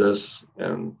use of this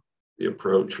and the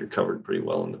approach are covered pretty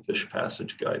well in the fish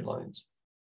passage guidelines.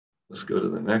 Let's go to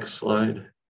the next slide.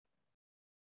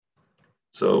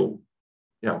 So,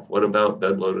 what about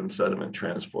bed load and sediment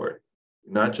transport?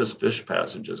 Not just fish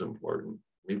passage is important.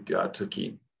 We've got to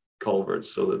keep culverts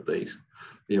so that the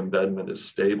embedment is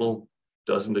stable,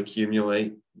 doesn't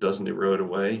accumulate, doesn't erode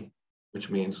away, which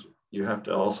means you have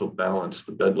to also balance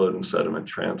the bed load and sediment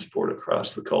transport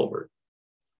across the culvert.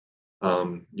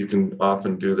 You can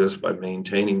often do this by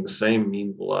maintaining the same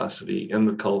mean velocity in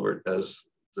the culvert as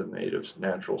the native's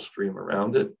natural stream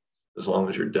around it, as long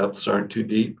as your depths aren't too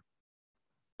deep.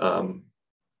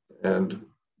 And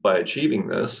by achieving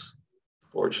this,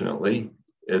 fortunately,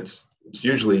 it's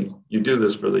usually, you do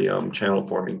this for the channel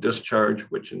forming discharge,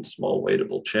 which in small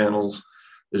wadable channels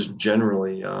is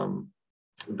generally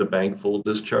the bank full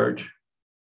discharge.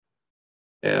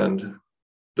 And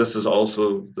this is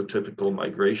also the typical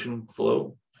migration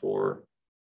flow for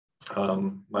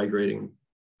migrating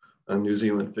a New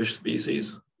Zealand fish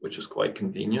species, which is quite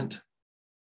convenient.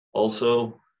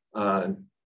 Also,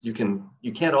 you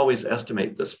can't always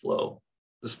estimate this flow.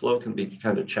 This flow can be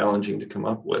kind of challenging to come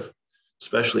up with,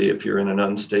 especially if you're in an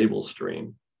unstable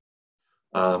stream.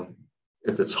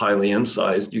 If it's highly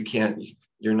incised,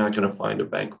 you're not going to find a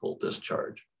bank full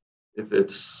discharge. If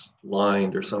it's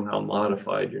lined or somehow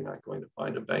modified, you're not going to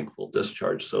find a bank full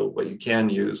discharge. So what you can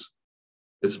use,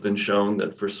 it's been shown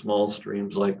that for small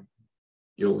streams, like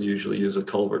you'll usually use a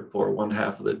culvert for,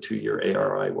 1/2 of the 2-year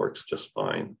ARI works just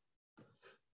fine.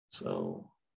 So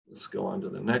let's go on to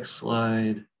the next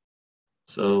slide.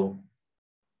 So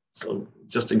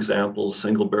just examples,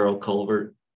 single barrel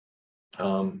culvert.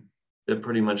 It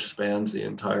pretty much spans the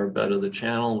entire bed of the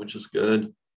channel, which is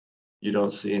good. You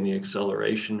don't see any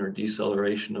acceleration or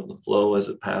deceleration of the flow as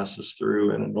it passes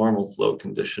through in a normal flow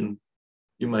condition.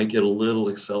 You might get a little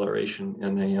acceleration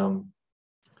in a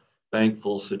bank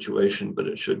full situation, but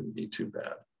it shouldn't be too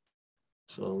bad.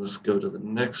 So let's go to the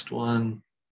next one.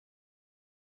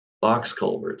 Box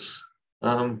culverts.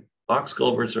 Box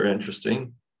culverts are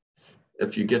interesting.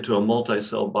 If you get to a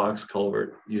multi-cell box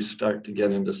culvert, you start to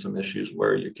get into some issues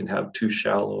where you can have too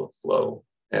shallow a flow,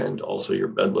 and also your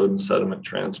bed load and sediment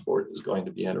transport is going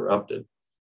to be interrupted.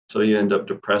 So you end up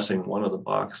depressing one of the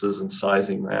boxes and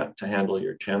sizing that to handle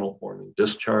your channel forming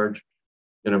discharge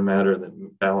in a manner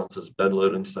that balances bed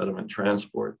load and sediment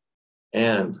transport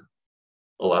and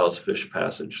allows fish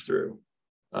passage through.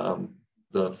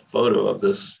 The photo of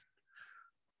this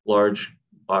large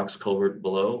box culvert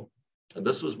below,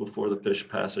 this was before the fish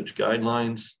passage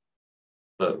guidelines,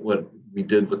 but what we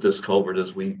did with this culvert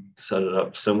is we set it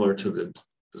up similar to the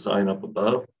design up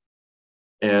above,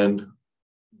 and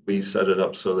we set it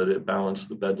up so that it balanced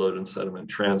the bed load and sediment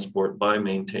transport by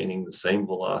maintaining the same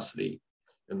velocity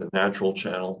in the natural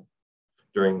channel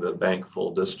during the bank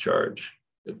full discharge.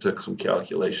 It took some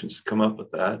calculations to come up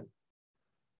with that,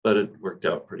 but it worked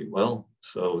out pretty well.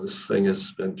 So this thing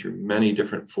has been through many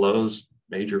different flows,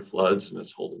 major floods, and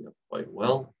it's holding up quite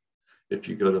well. If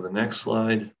you go to the next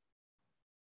slide,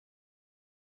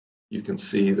 you can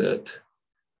see that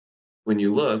when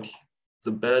you look,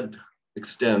 the bed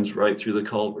extends right through the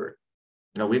culvert.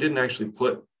 Now, we didn't actually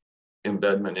put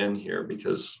embedment in here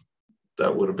because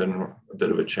that would have been a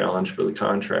bit of a challenge for the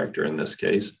contractor in this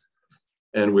case.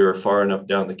 And we were far enough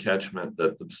down the catchment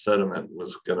that the sediment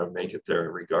was going to make it there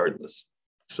regardless.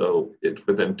 So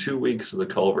within 2 weeks of the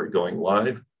culvert going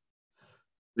live,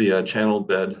 the channel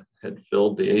bed had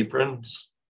filled the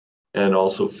aprons and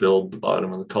also filled the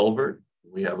bottom of the culvert.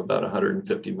 We have about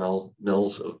 150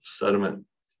 mils of sediment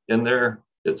in there.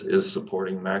 It is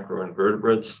supporting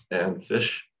macroinvertebrates and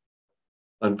fish.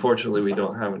 Unfortunately, we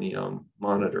don't have any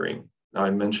monitoring. Now,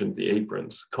 I mentioned the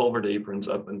aprons. Culvert aprons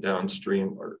up and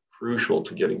downstream are crucial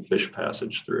to getting fish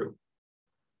passage through.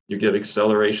 You get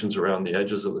accelerations around the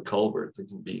edges of the culvert that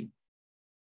can be,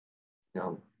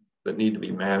 that need to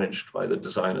be managed by the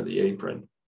design of the apron.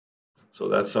 So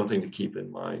that's something to keep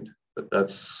in mind, but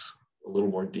that's a little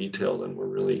more detail than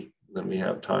we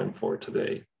have time for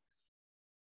today.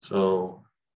 So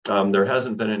there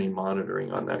hasn't been any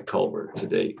monitoring on that culvert to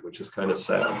date, which is kind of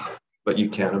sad, but you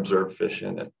can observe fish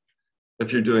in it.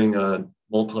 If you're doing a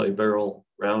multi-barrel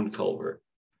round culvert,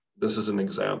 this is an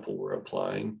example we're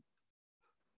applying,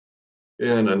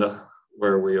 and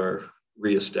where we are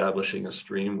reestablishing a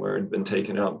stream where it had been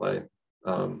taken out by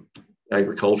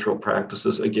agricultural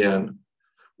practices. Again,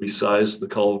 we sized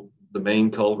the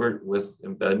main culvert with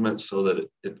embedment so that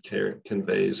it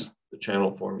conveys the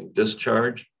channel forming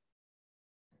discharge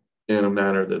in a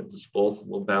manner that both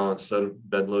will balance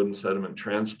bed load and sediment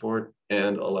transport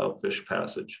and allow fish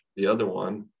passage. The other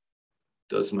one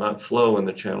does not flow in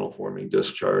the channel forming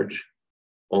discharge,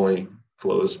 only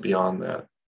flows beyond that.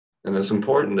 And it's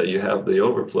important that you have the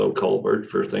overflow culvert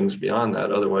for things beyond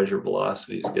that, otherwise your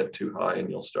velocities get too high and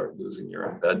you'll start losing your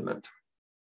embedment.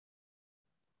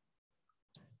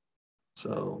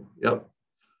 So, yep.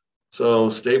 So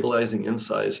stabilizing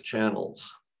incised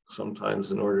channels,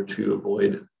 sometimes in order to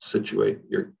avoid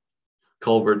your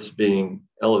culverts being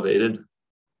elevated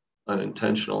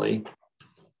unintentionally,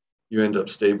 you end up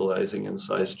stabilizing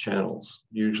incised channels.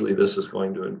 Usually this is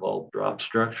going to involve drop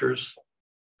structures.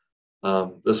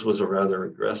 This was a rather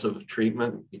aggressive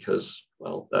treatment because,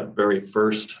 well, that very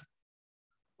first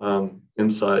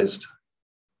incised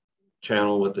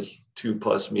channel with the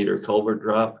 2+ meter culvert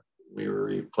drop, we were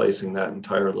replacing that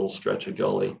entire little stretch of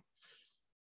gully.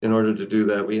 In order to do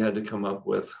that, we had to come up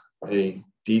with a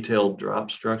detailed drop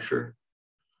structure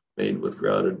made with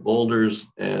grouted boulders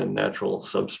and natural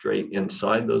substrate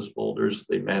inside those boulders.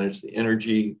 They manage the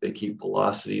energy, they keep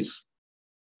velocities,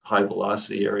 high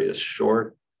velocity areas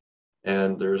short,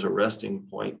 and there's a resting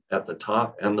point at the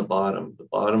top and the bottom. The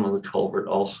bottom of the culvert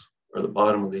also or the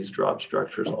bottom of these drop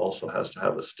structures also has to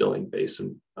have a stilling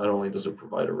basin. Not only does it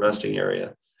provide a resting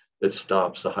area, it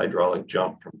stops the hydraulic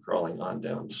jump from crawling on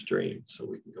downstream. So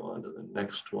we can go on to the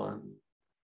next one.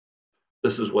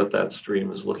 This is what that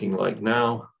stream is looking like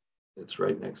now. It's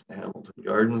right next to Hamilton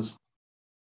Gardens.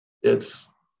 It's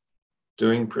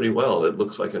doing pretty well. It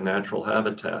looks like a natural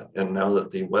habitat. And now that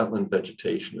the wetland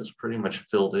vegetation is pretty much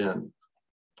filled in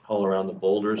all around the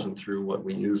boulders and through what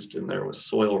we used in there was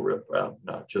soil riprap,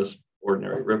 not just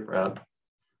ordinary riprap,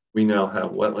 we now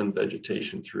have wetland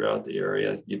vegetation throughout the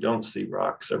area. You don't see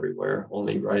rocks everywhere,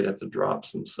 only right at the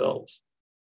drops themselves.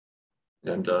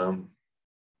 And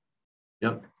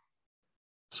yep.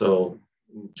 So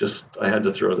just, I had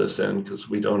to throw this in because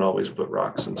we don't always put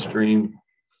rocks in stream.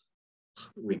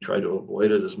 We try to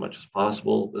avoid it as much as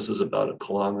possible. This is about 1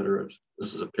 kilometer.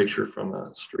 This is a picture from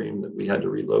a stream that we had to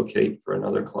relocate for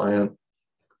another client.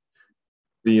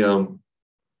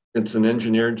 It's an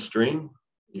engineered stream.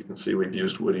 You can see we've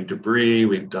used woody debris.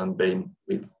 We've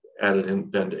added in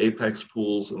bend apex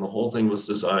pools, and the whole thing was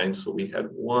designed so we had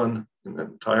one, in the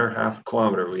entire half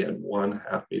kilometer, we had 1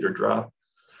 half-meter drop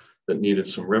that needed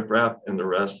some riprap, and the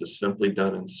rest is simply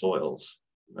done in soils.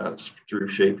 That's through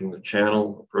shaping the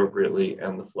channel appropriately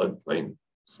and the floodplain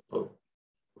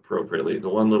appropriately. The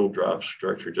one little drop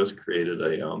structure just created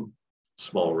a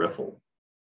small riffle.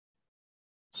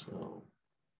 So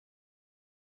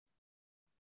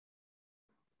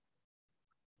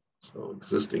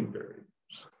existing barriers.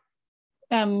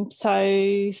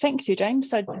 So thanks, Eugene.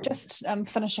 So just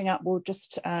finishing up, we'll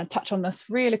just touch on this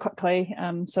really quickly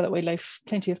so that we leave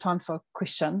plenty of time for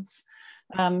questions.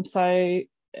 So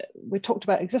we talked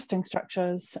about existing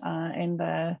structures and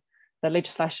the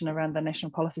legislation around the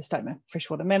National Policy Statement for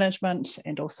Freshwater Management,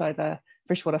 and also the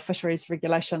freshwater fisheries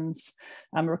regulations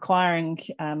requiring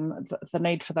the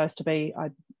need for those to be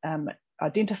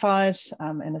identified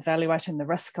and evaluating the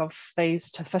risk of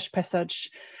these to fish passage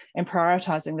and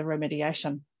prioritising the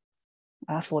remediation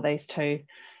for these to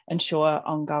ensure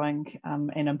ongoing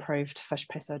and improved fish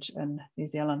passage in New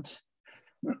Zealand.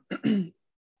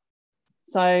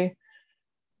 So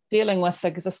dealing with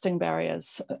existing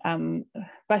barriers,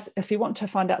 if you want to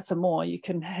find out some more, you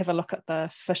can have a look at the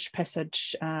fish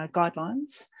passage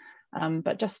guidelines.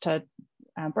 But just to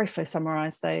briefly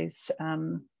summarise these,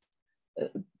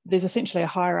 there's essentially a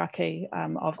hierarchy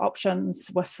of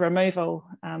options, with removal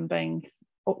being,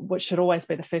 which should always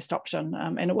be the first option,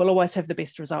 and it will always have the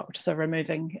best result, so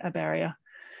removing a barrier.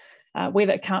 Where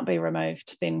that can't be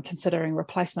removed, then considering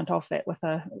replacement of that with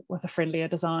a friendlier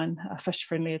design, a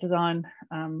fish-friendlier design,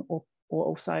 or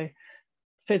also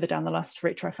further down the list,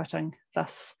 retrofitting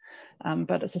this.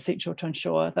 But it's essential to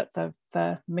ensure that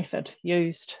the method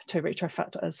used to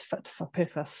retrofit is fit for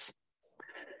purpose.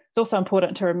 It's also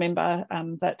important to remember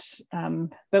that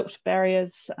built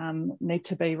barriers need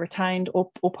to be retained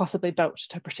or possibly built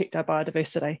to protect our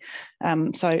biodiversity.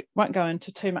 So won't go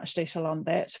into too much detail on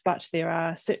that, but there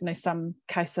are certainly some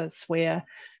cases where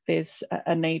there's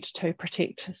a need to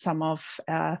protect some of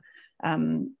our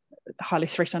highly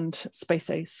threatened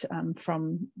species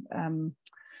from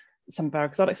some of our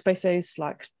exotic species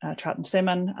like trout and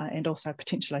salmon, and also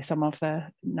potentially some of the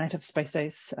native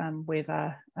species where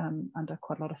they're under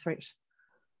quite a lot of threat.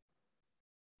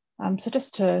 So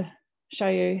just to show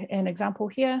you an example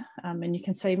here, and you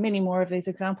can see many more of these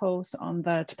examples on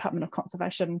the Department of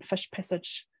Conservation Fish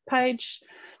Passage page.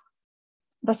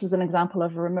 This is an example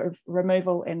of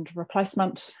removal and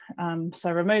replacement.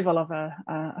 So removal of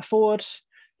a ford.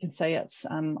 You can see it's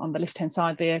on the left-hand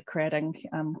side there, creating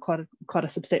quite a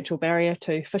substantial barrier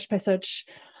to fish passage,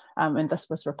 and this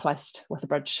was replaced with a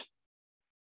bridge.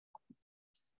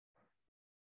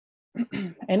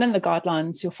 And in the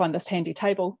guidelines, you'll find this handy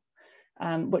table,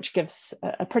 which gives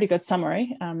a pretty good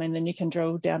summary, and then you can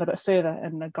drill down a bit further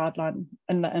in the guideline,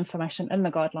 in the information in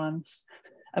the guidelines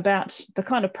about the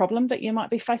kind of problem that you might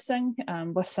be facing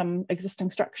with some existing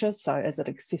structures. So is it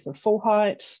excessive fall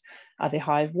height? Are there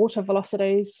high water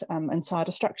velocities inside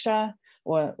a structure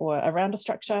or around a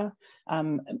structure?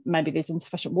 Maybe there's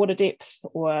insufficient water depth,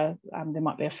 or there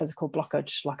might be a physical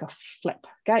blockage like a flap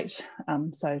gate.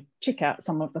 So check out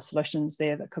some of the solutions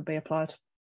there that could be applied.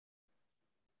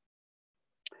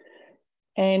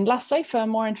 And lastly, for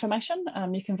more information,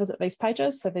 you can visit these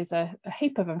pages. So there's a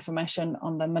heap of information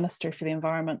on the Ministry for the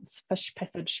Environment's Fish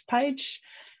Passage page,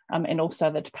 and also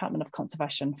the Department of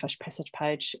Conservation Fish Passage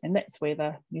page. And that's where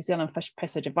the New Zealand Fish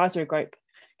Passage Advisory Group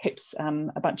keeps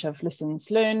a bunch of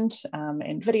lessons learned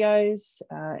and videos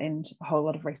and a whole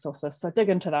lot of resources. So dig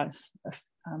into those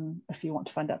if you want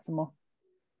to find out some more.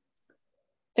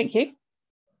 Thank you.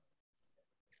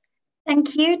 Thank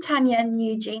you, Tanya and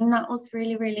Eugene. That was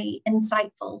really, really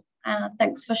insightful.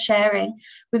 Thanks for sharing.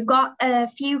 We've got a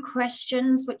few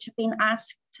questions which have been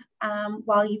asked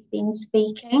while you've been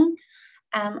speaking.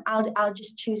 I'll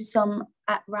just choose some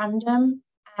at random.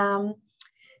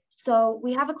 So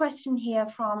we have a question here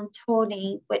from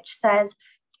Tony, which says,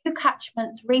 do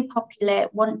catchments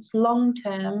repopulate once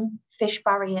long-term fish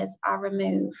barriers are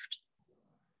removed?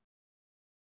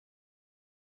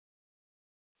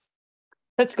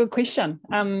 That's a good question.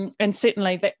 And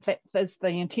certainly that is the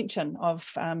intention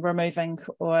of removing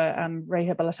or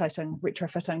rehabilitating,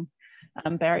 retrofitting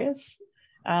barriers.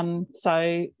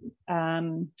 So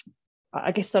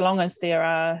I guess so long as there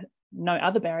are no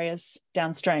other barriers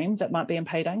downstream that might be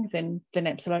impeding, then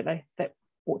absolutely that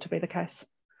ought to be the case.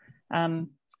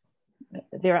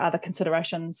 There are other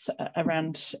considerations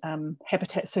around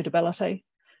habitat suitability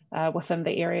within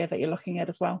the area that you're looking at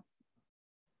as well.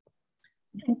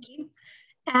 Thank you.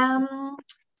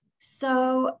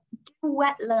 So do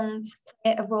wetlands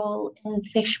play a role in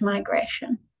fish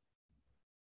migration?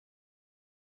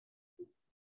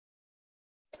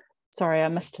 Sorry, I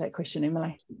missed that question,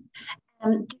 Emily.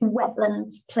 Do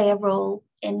wetlands play a role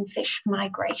in fish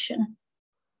migration?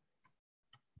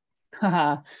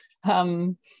 I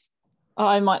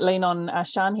might lean on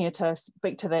Sian here to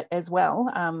speak to that as well,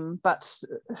 but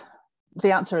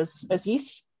the answer is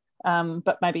yes.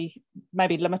 But maybe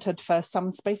limited for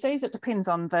some species. It depends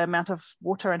on the amount of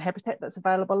water and habitat that's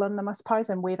available in them, I suppose,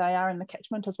 and where they are in the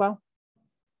catchment as well.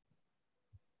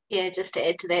 Yeah, just to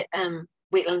add to that,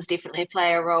 wetlands definitely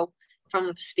play a role from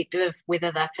the perspective of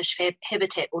whether they're fish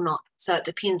habitat or not. So it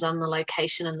depends on the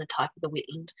location and the type of the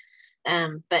wetland.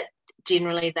 But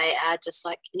generally they are just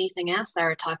like anything else. They're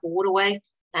a type of waterway.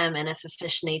 And if a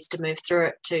fish needs to move through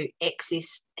it to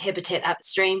access habitat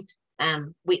upstream,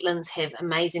 wetlands have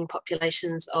amazing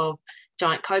populations of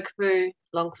giant kokopu,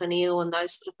 longfin eel, and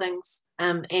those sort of things.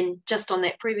 And just on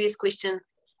that previous question,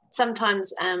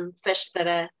 sometimes fish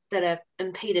that are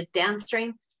impeded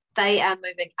downstream, they are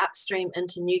moving upstream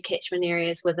into new catchment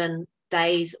areas within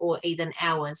days or even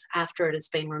hours after it has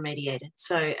been remediated.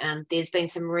 So there's been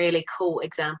some really cool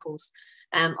examples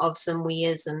of some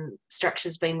weirs and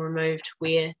structures being removed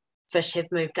where fish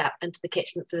have moved up into the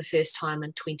catchment for the first time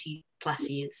in 20 plus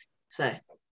years. So,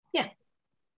 yeah.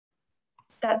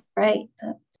 That's great.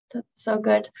 That's so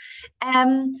good.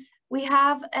 We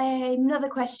have another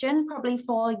question, probably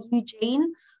for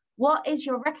Eugene. What is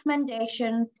your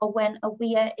recommendation for when a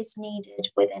weir is needed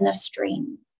within a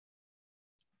stream?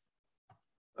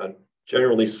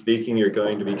 Generally speaking, you're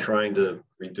going to be trying to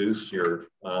reduce your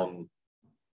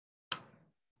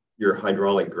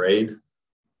hydraulic grade.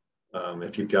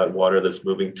 If you've got water that's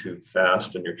moving too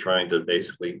fast and you're trying to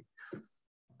basically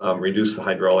reduce the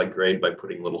hydraulic grade by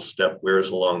putting little step weirs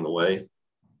along the way,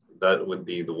 that would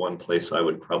be the one place I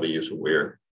would probably use a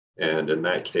weir. And in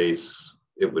that case,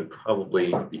 it would probably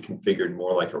be configured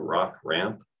more like a rock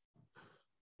ramp.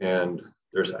 And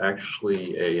there's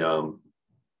actually a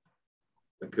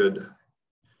good,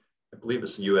 I believe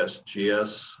it's a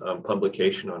USGS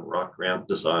publication on rock ramp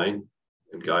design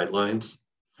and guidelines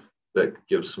that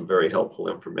gives some very helpful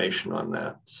information on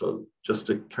that. So just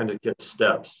to kind of get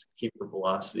steps, keep the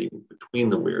velocity between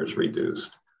the weirs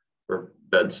reduced for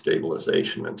bed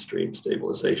stabilization and stream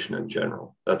stabilization in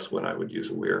general. That's when I would use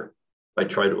a weir. I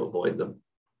try to avoid them.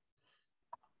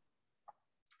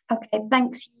 Okay,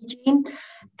 thanks, Eugene.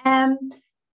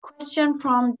 Question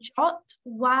from Jot.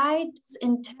 Why does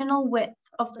internal width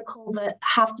of the culvert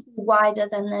have to be wider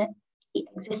than the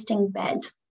existing bed?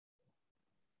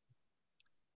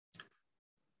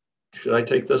 Should I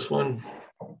take this one?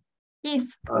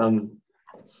 Yes.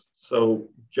 So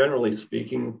generally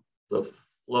speaking, the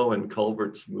flow in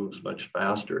culverts moves much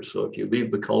faster. So if you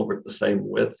leave the culvert the same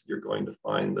width, you're going to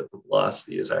find that the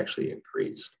velocity is actually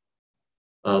increased.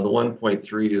 The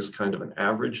 1.3 is kind of an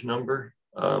average number.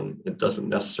 It doesn't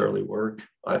necessarily work.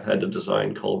 I've had to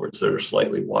design culverts that are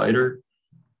slightly wider.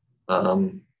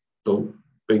 The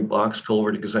big box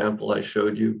culvert example I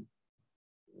showed you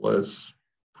was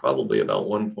probably about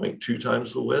 1.2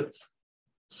 times the width.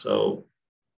 So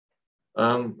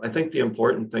I think the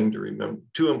important thing to remember,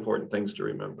 two important things to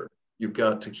remember. You've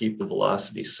got to keep the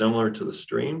velocity similar to the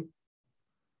stream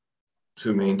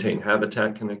to maintain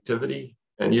habitat connectivity.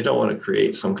 And you don't want to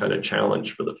create some kind of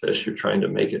challenge for the fish. You're trying to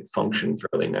make it function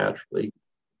fairly naturally.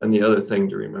 And the other thing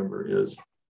to remember is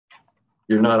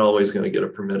you're not always going to get a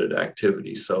permitted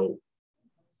activity. So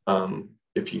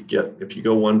if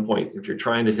you're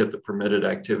trying to hit the permitted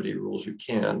activity rules, you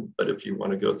can, but if you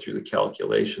want to go through the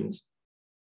calculations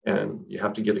and you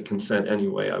have to get a consent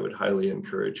anyway, I would highly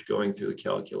encourage going through the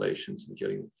calculations and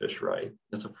getting the fish right.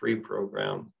 It's a free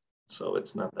program, so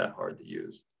it's not that hard to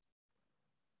use.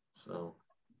 So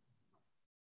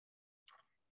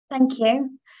Thank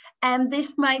you.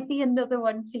 This might be another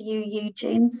one for you,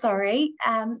 Eugene, sorry.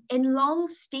 In long,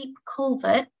 steep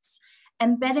culverts,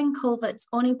 embedding culverts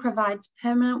only provides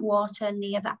permanent water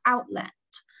near the outlet,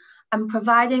 and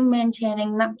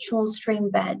maintaining natural stream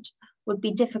bed would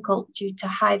be difficult due to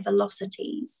high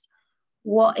velocities.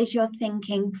 What is your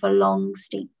thinking for long,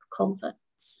 steep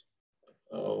culverts?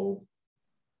 Oh,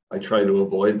 I try to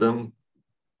avoid them.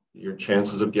 Your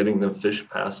chances of getting them fish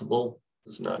passable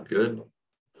is not good.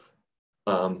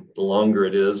 The longer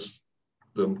it is,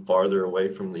 the farther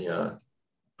away from the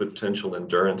potential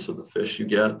endurance of the fish you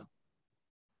get.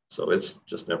 So it's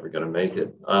just never going to make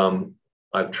it.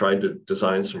 I've tried to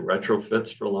design some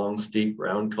retrofits for long, steep,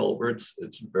 round culverts.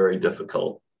 It's very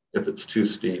difficult. If it's too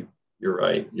steep, you're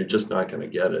right. You're just not going to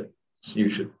get it. So you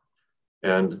should,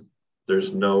 and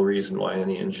there's no reason why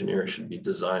any engineer should be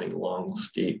designing long,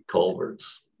 steep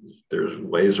culverts. There's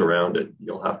ways around it.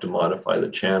 You'll have to modify the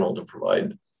channel to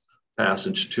provide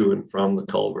passage to and from the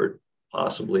culvert,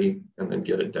 possibly, and then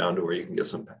get it down to where you can get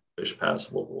some fish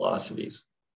passable velocities.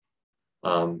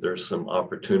 There's some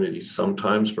opportunities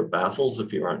sometimes for baffles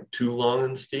if you aren't too long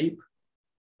and steep,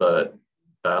 but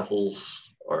baffles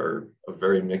are a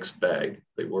very mixed bag.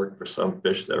 They work for some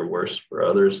fish, they're worse for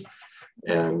others.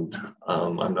 And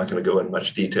I'm not going to go in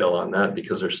much detail on that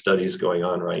because there's studies going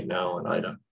on right now, and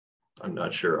I'm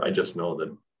not sure. I just know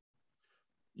that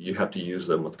you have to use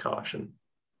them with caution.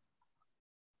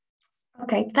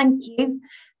 Okay, thank you.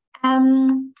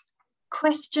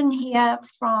 Question here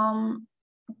from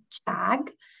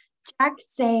Jag. Jag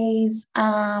says,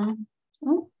 ancient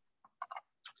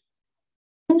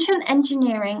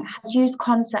engineering has used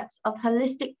concepts of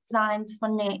holistic designs for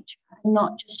nature,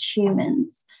 not just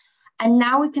humans. And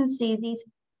now we can see this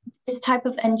type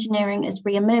of engineering is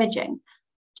re-emerging.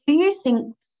 Do you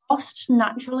think lost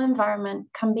natural environment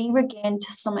can be regained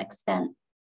to some extent?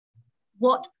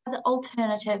 What are the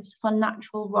alternatives for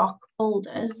natural rock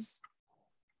boulders?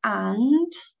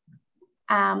 And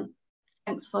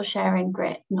thanks for sharing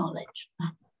great knowledge.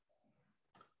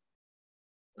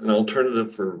 An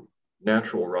alternative for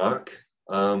natural rock.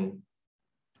 The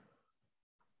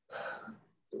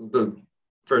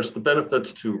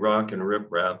benefits to rock and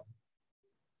riprap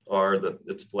are that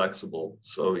it's flexible,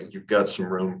 so you've got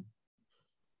some room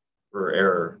for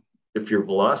error. If your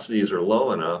velocities are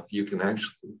low enough, you can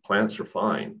actually, plants are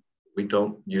fine. We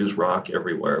don't use rock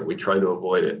everywhere. We try to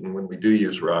avoid it. And when we do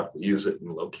use rock, we use it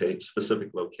in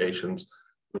specific locations.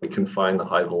 We can find the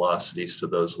high velocities to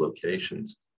those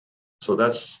locations. So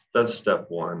that's step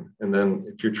one. And then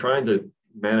if you're trying to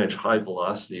manage high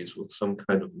velocities with some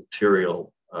kind of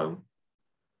material, I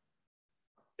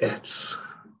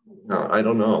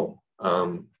don't know.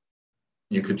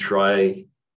 You could try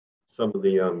some of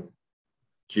the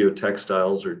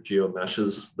geotextiles or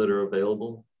geomeshes that are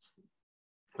available,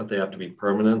 but they have to be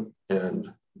permanent,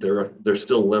 and they're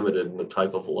still limited in the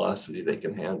type of velocity they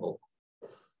can handle.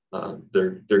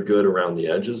 They're good around the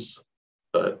edges,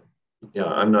 but yeah,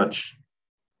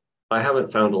 I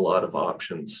haven't found a lot of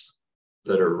options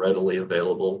that are readily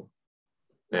available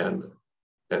and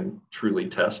truly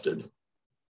tested.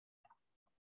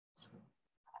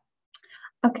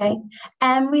 Okay,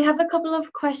 we have a couple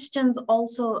of questions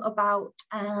also about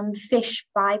fish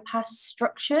bypass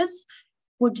structures.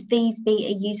 Would these be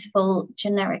a useful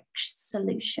generic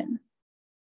solution?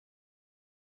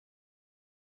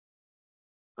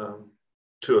 In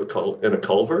a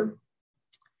culvert?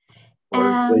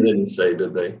 Or they didn't say,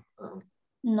 did they?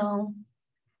 No.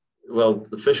 Well,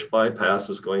 the fish bypass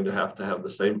is going to have the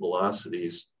same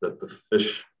velocities that the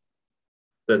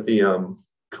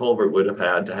culvert would have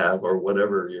had to have, or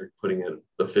whatever you're putting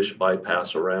the fish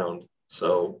bypass around.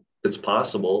 So it's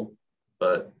possible,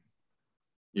 but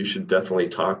you should definitely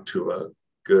talk to a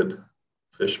good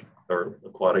fish or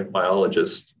aquatic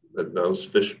biologist that knows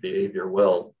fish behavior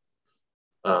well,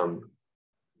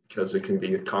 because it can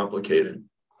be complicated.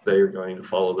 They're going to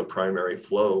follow the primary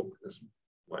flow, is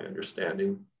my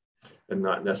understanding, and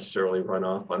not necessarily run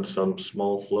off on some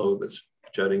small flow that's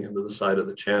jetting into the side of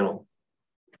the channel.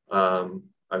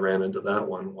 I ran into that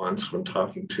one once when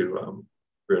talking to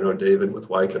Bruno David with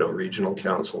Waikato Regional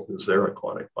Council, who's their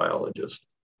aquatic biologist.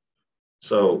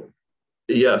 So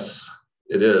yes,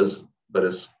 it is, but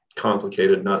it's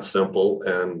complicated, not simple,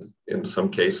 and in some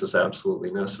cases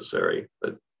absolutely necessary.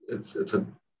 But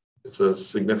it's a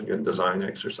significant design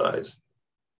exercise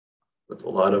with a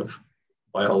lot of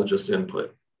biologist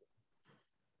input.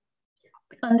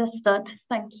 Understood,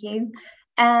 thank you.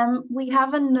 We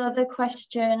have another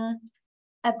question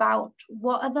about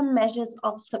what are the measures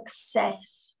of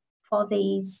success for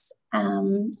these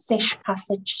fish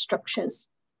passage structures?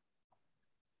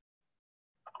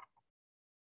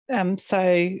 I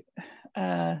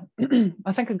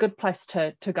think a good place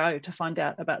to go to find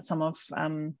out about some of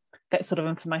that sort of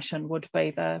information would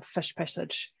be the fish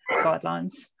passage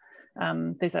guidelines.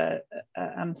 There's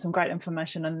some great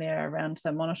information in there around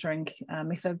the monitoring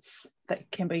methods that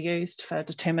can be used for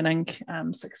determining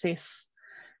success.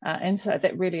 And so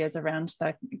that really is around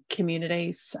the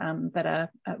communities that are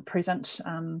present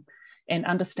and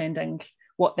understanding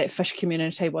what that fish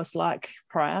community was like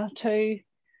prior to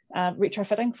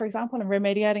retrofitting, for example, and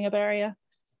remediating a barrier.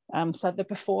 So the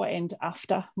before and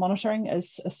after monitoring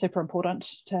is super important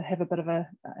to have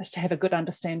a good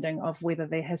understanding of whether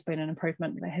there has been an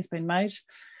improvement that has been made.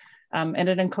 And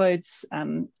it includes,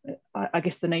 I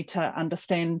guess, the need to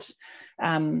understand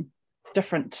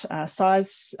different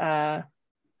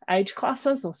age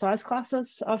classes or size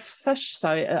classes of fish.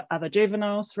 So are the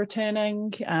juveniles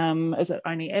returning? Is it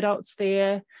only adults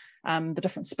there? The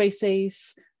different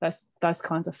species, those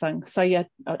kinds of things. So yeah,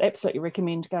 I'd absolutely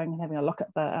recommend going and having a look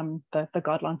at the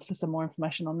guidelines for some more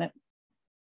information on that.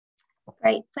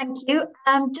 Great, thank you.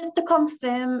 Just to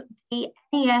confirm, the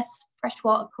NES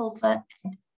freshwater culvert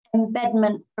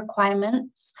embedment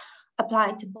requirements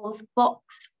apply to both box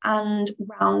and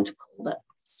round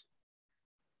culverts.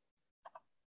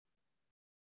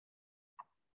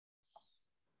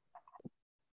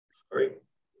 Sorry.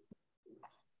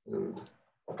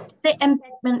 The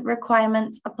embedment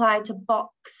requirements apply to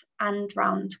box and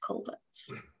round culverts.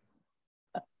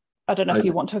 I don't know if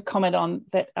you want to comment on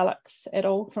that, Alex, at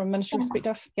all from a ministry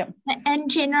perspective. Yep. In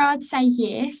general, I'd say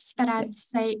yes, but I'd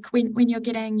seek, when you're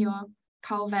getting your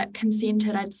culvert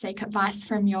consented, I'd seek advice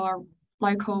from your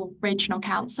local regional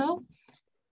council.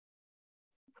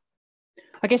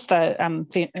 I guess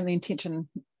the intention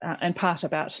in part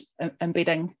about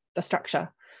embedding the structure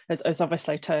is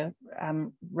obviously to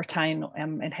retain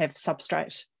and have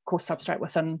coarse substrate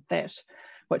within that,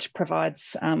 which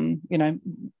provides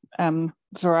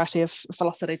variety of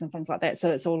velocities and things like that.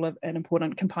 So it's all an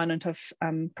important component of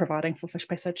providing for fish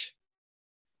passage.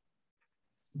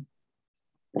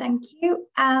 Thank you.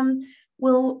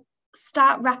 We'll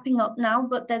start wrapping up now,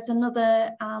 but there's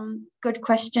another good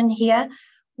question here.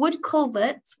 Would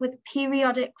culverts with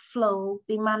periodic flow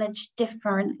be managed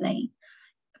differently?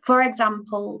 For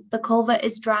example, the culvert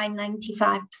is dry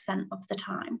 95% of the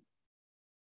time.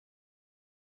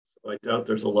 I doubt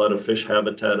there's a lot of fish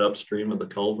habitat upstream of the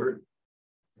culvert,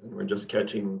 and we're just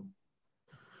catching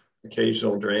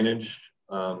occasional drainage.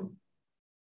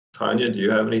 Tanya, do you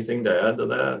have anything to add to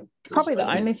that? Probably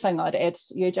the only thing I'd add,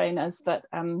 Eugene, is that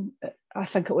I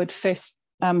think it would first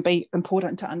be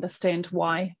important to understand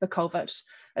why the culvert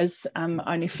is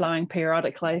only flowing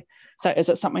periodically. So is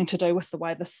it something to do with the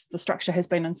way the structure has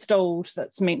been installed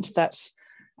that's meant that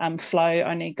flow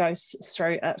only goes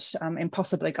through it and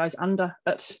possibly goes under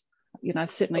it?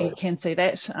 Certainly you can see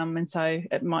that, and so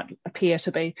it might appear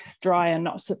to be dry and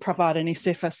not provide any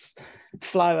surface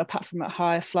flow apart from at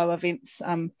higher flow events,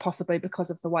 possibly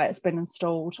because of the way it's been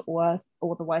installed or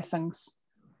the way things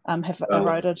have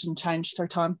eroded and changed through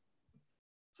time.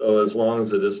 So as long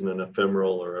as it isn't an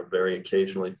ephemeral or a very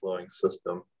occasionally flowing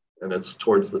system, and it's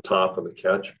towards the top of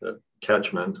the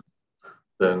catchment,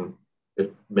 then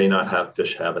it may not have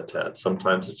fish habitat.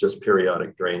 Sometimes it's just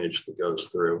periodic drainage that goes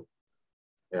through.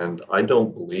 And I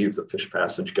don't believe the fish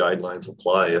passage guidelines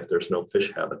apply if there's no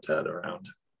fish habitat around.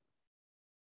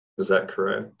 Is that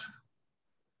correct?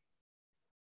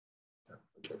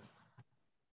 Okay.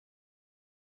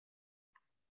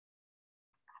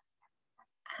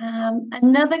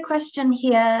 Another question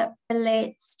here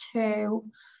relates to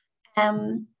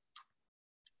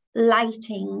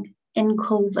lighting in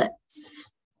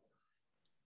culverts.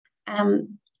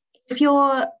 If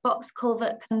your box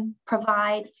culvert can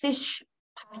provide fish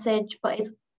passage but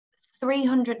is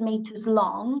 300 meters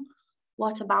long,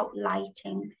 what about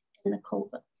lighting in the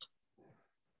culvert?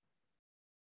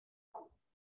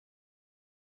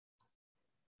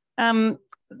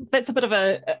 That's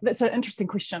an interesting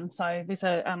question. So there's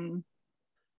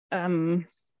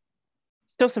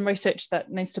still some research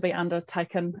that needs to be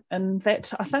undertaken in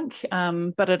that, I think,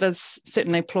 but it is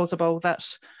certainly plausible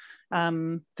that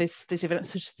there's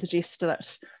evidence to suggest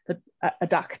that a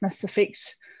darkness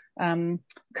effect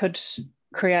could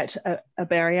create a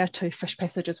barrier to fish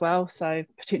passage as well. So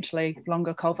potentially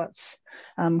longer culverts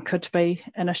could be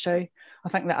an issue. I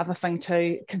think the other thing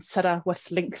to consider with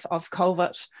length of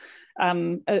culvert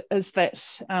is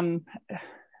that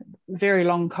very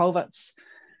long culverts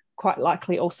quite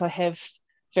likely also have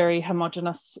very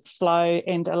homogeneous flow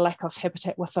and a lack of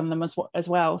habitat within them as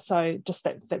well. So just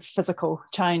that physical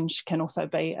change can also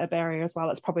be a barrier as well.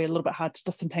 It's probably a little bit hard to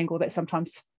disentangle that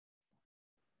sometimes.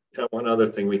 Yeah, one other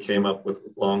thing we came up with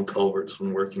long culverts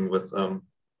when working with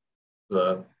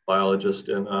the biologist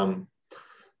in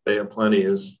Bay of Plenty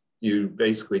is you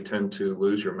basically tend to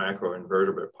lose your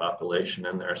macroinvertebrate population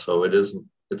in there. So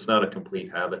it's not a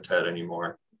complete habitat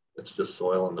anymore. It's just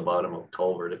soil in the bottom of a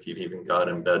culvert if you've even got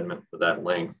embedment for that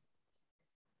length.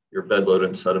 Your bed load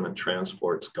and sediment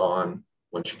transport's gone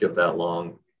once you get that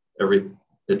long.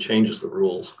 It changes the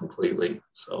rules completely.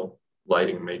 So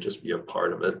lighting may just be a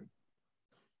part of it.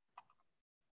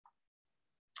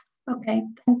 Okay,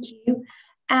 thank you.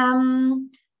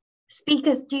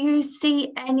 Speakers, do you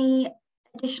see any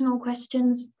additional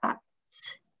questions that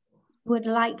you would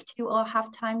like to or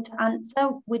have time to answer?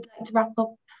 We'd like to wrap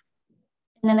up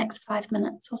in the next 5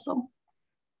 minutes or so.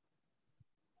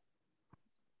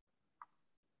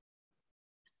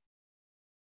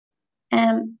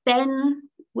 Ben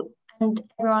and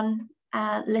everyone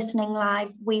listening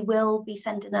live, we will be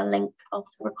sending a link of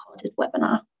the recorded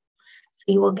webinar. So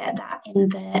you will get that in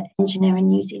the Engineering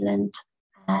New Zealand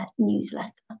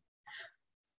newsletter.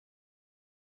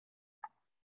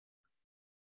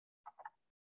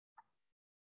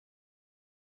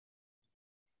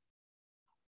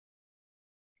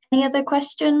 Any other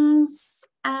questions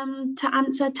to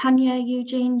answer, Tanya,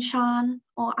 Eugene, Sian,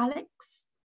 or Alex?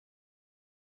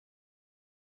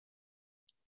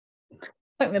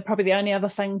 I think that probably the only other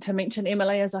thing to mention,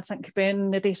 Emily, is I think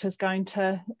Bernadette is going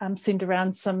to send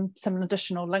around some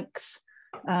additional links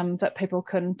that people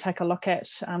can take a look at.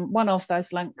 One of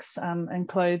those links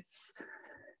includes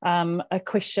a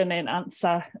question and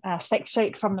answer fact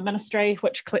sheet from the ministry,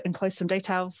 which includes some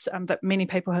details that many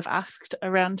people have asked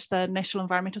around the National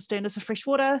Environmental Standards for fresh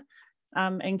water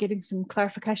and getting some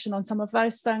clarification on some of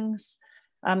those things.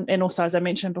 And also, as I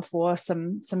mentioned before,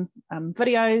 some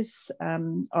videos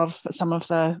of some of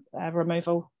the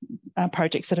removal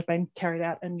projects that have been carried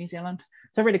out in New Zealand.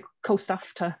 So really cool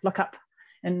stuff to look up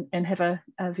and have a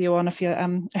view on if you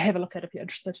have a look at if you're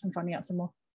interested in finding out some more.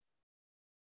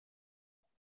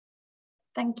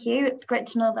 Thank you. It's great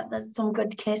to know that there's some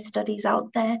good case studies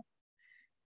out there.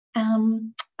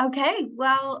 Okay,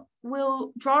 well,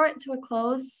 we'll draw it to a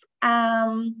close.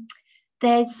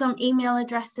 There's some email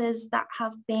addresses that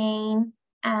have been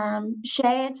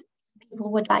shared.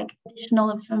 People would like additional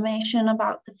information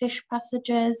about the fish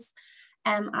passages.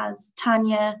 As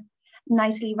Tanya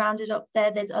nicely rounded up there,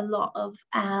 there's a lot of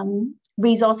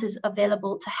resources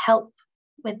available to help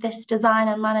with this design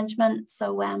and management.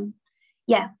 So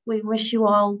yeah, we wish you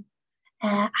all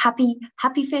happy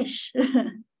fish.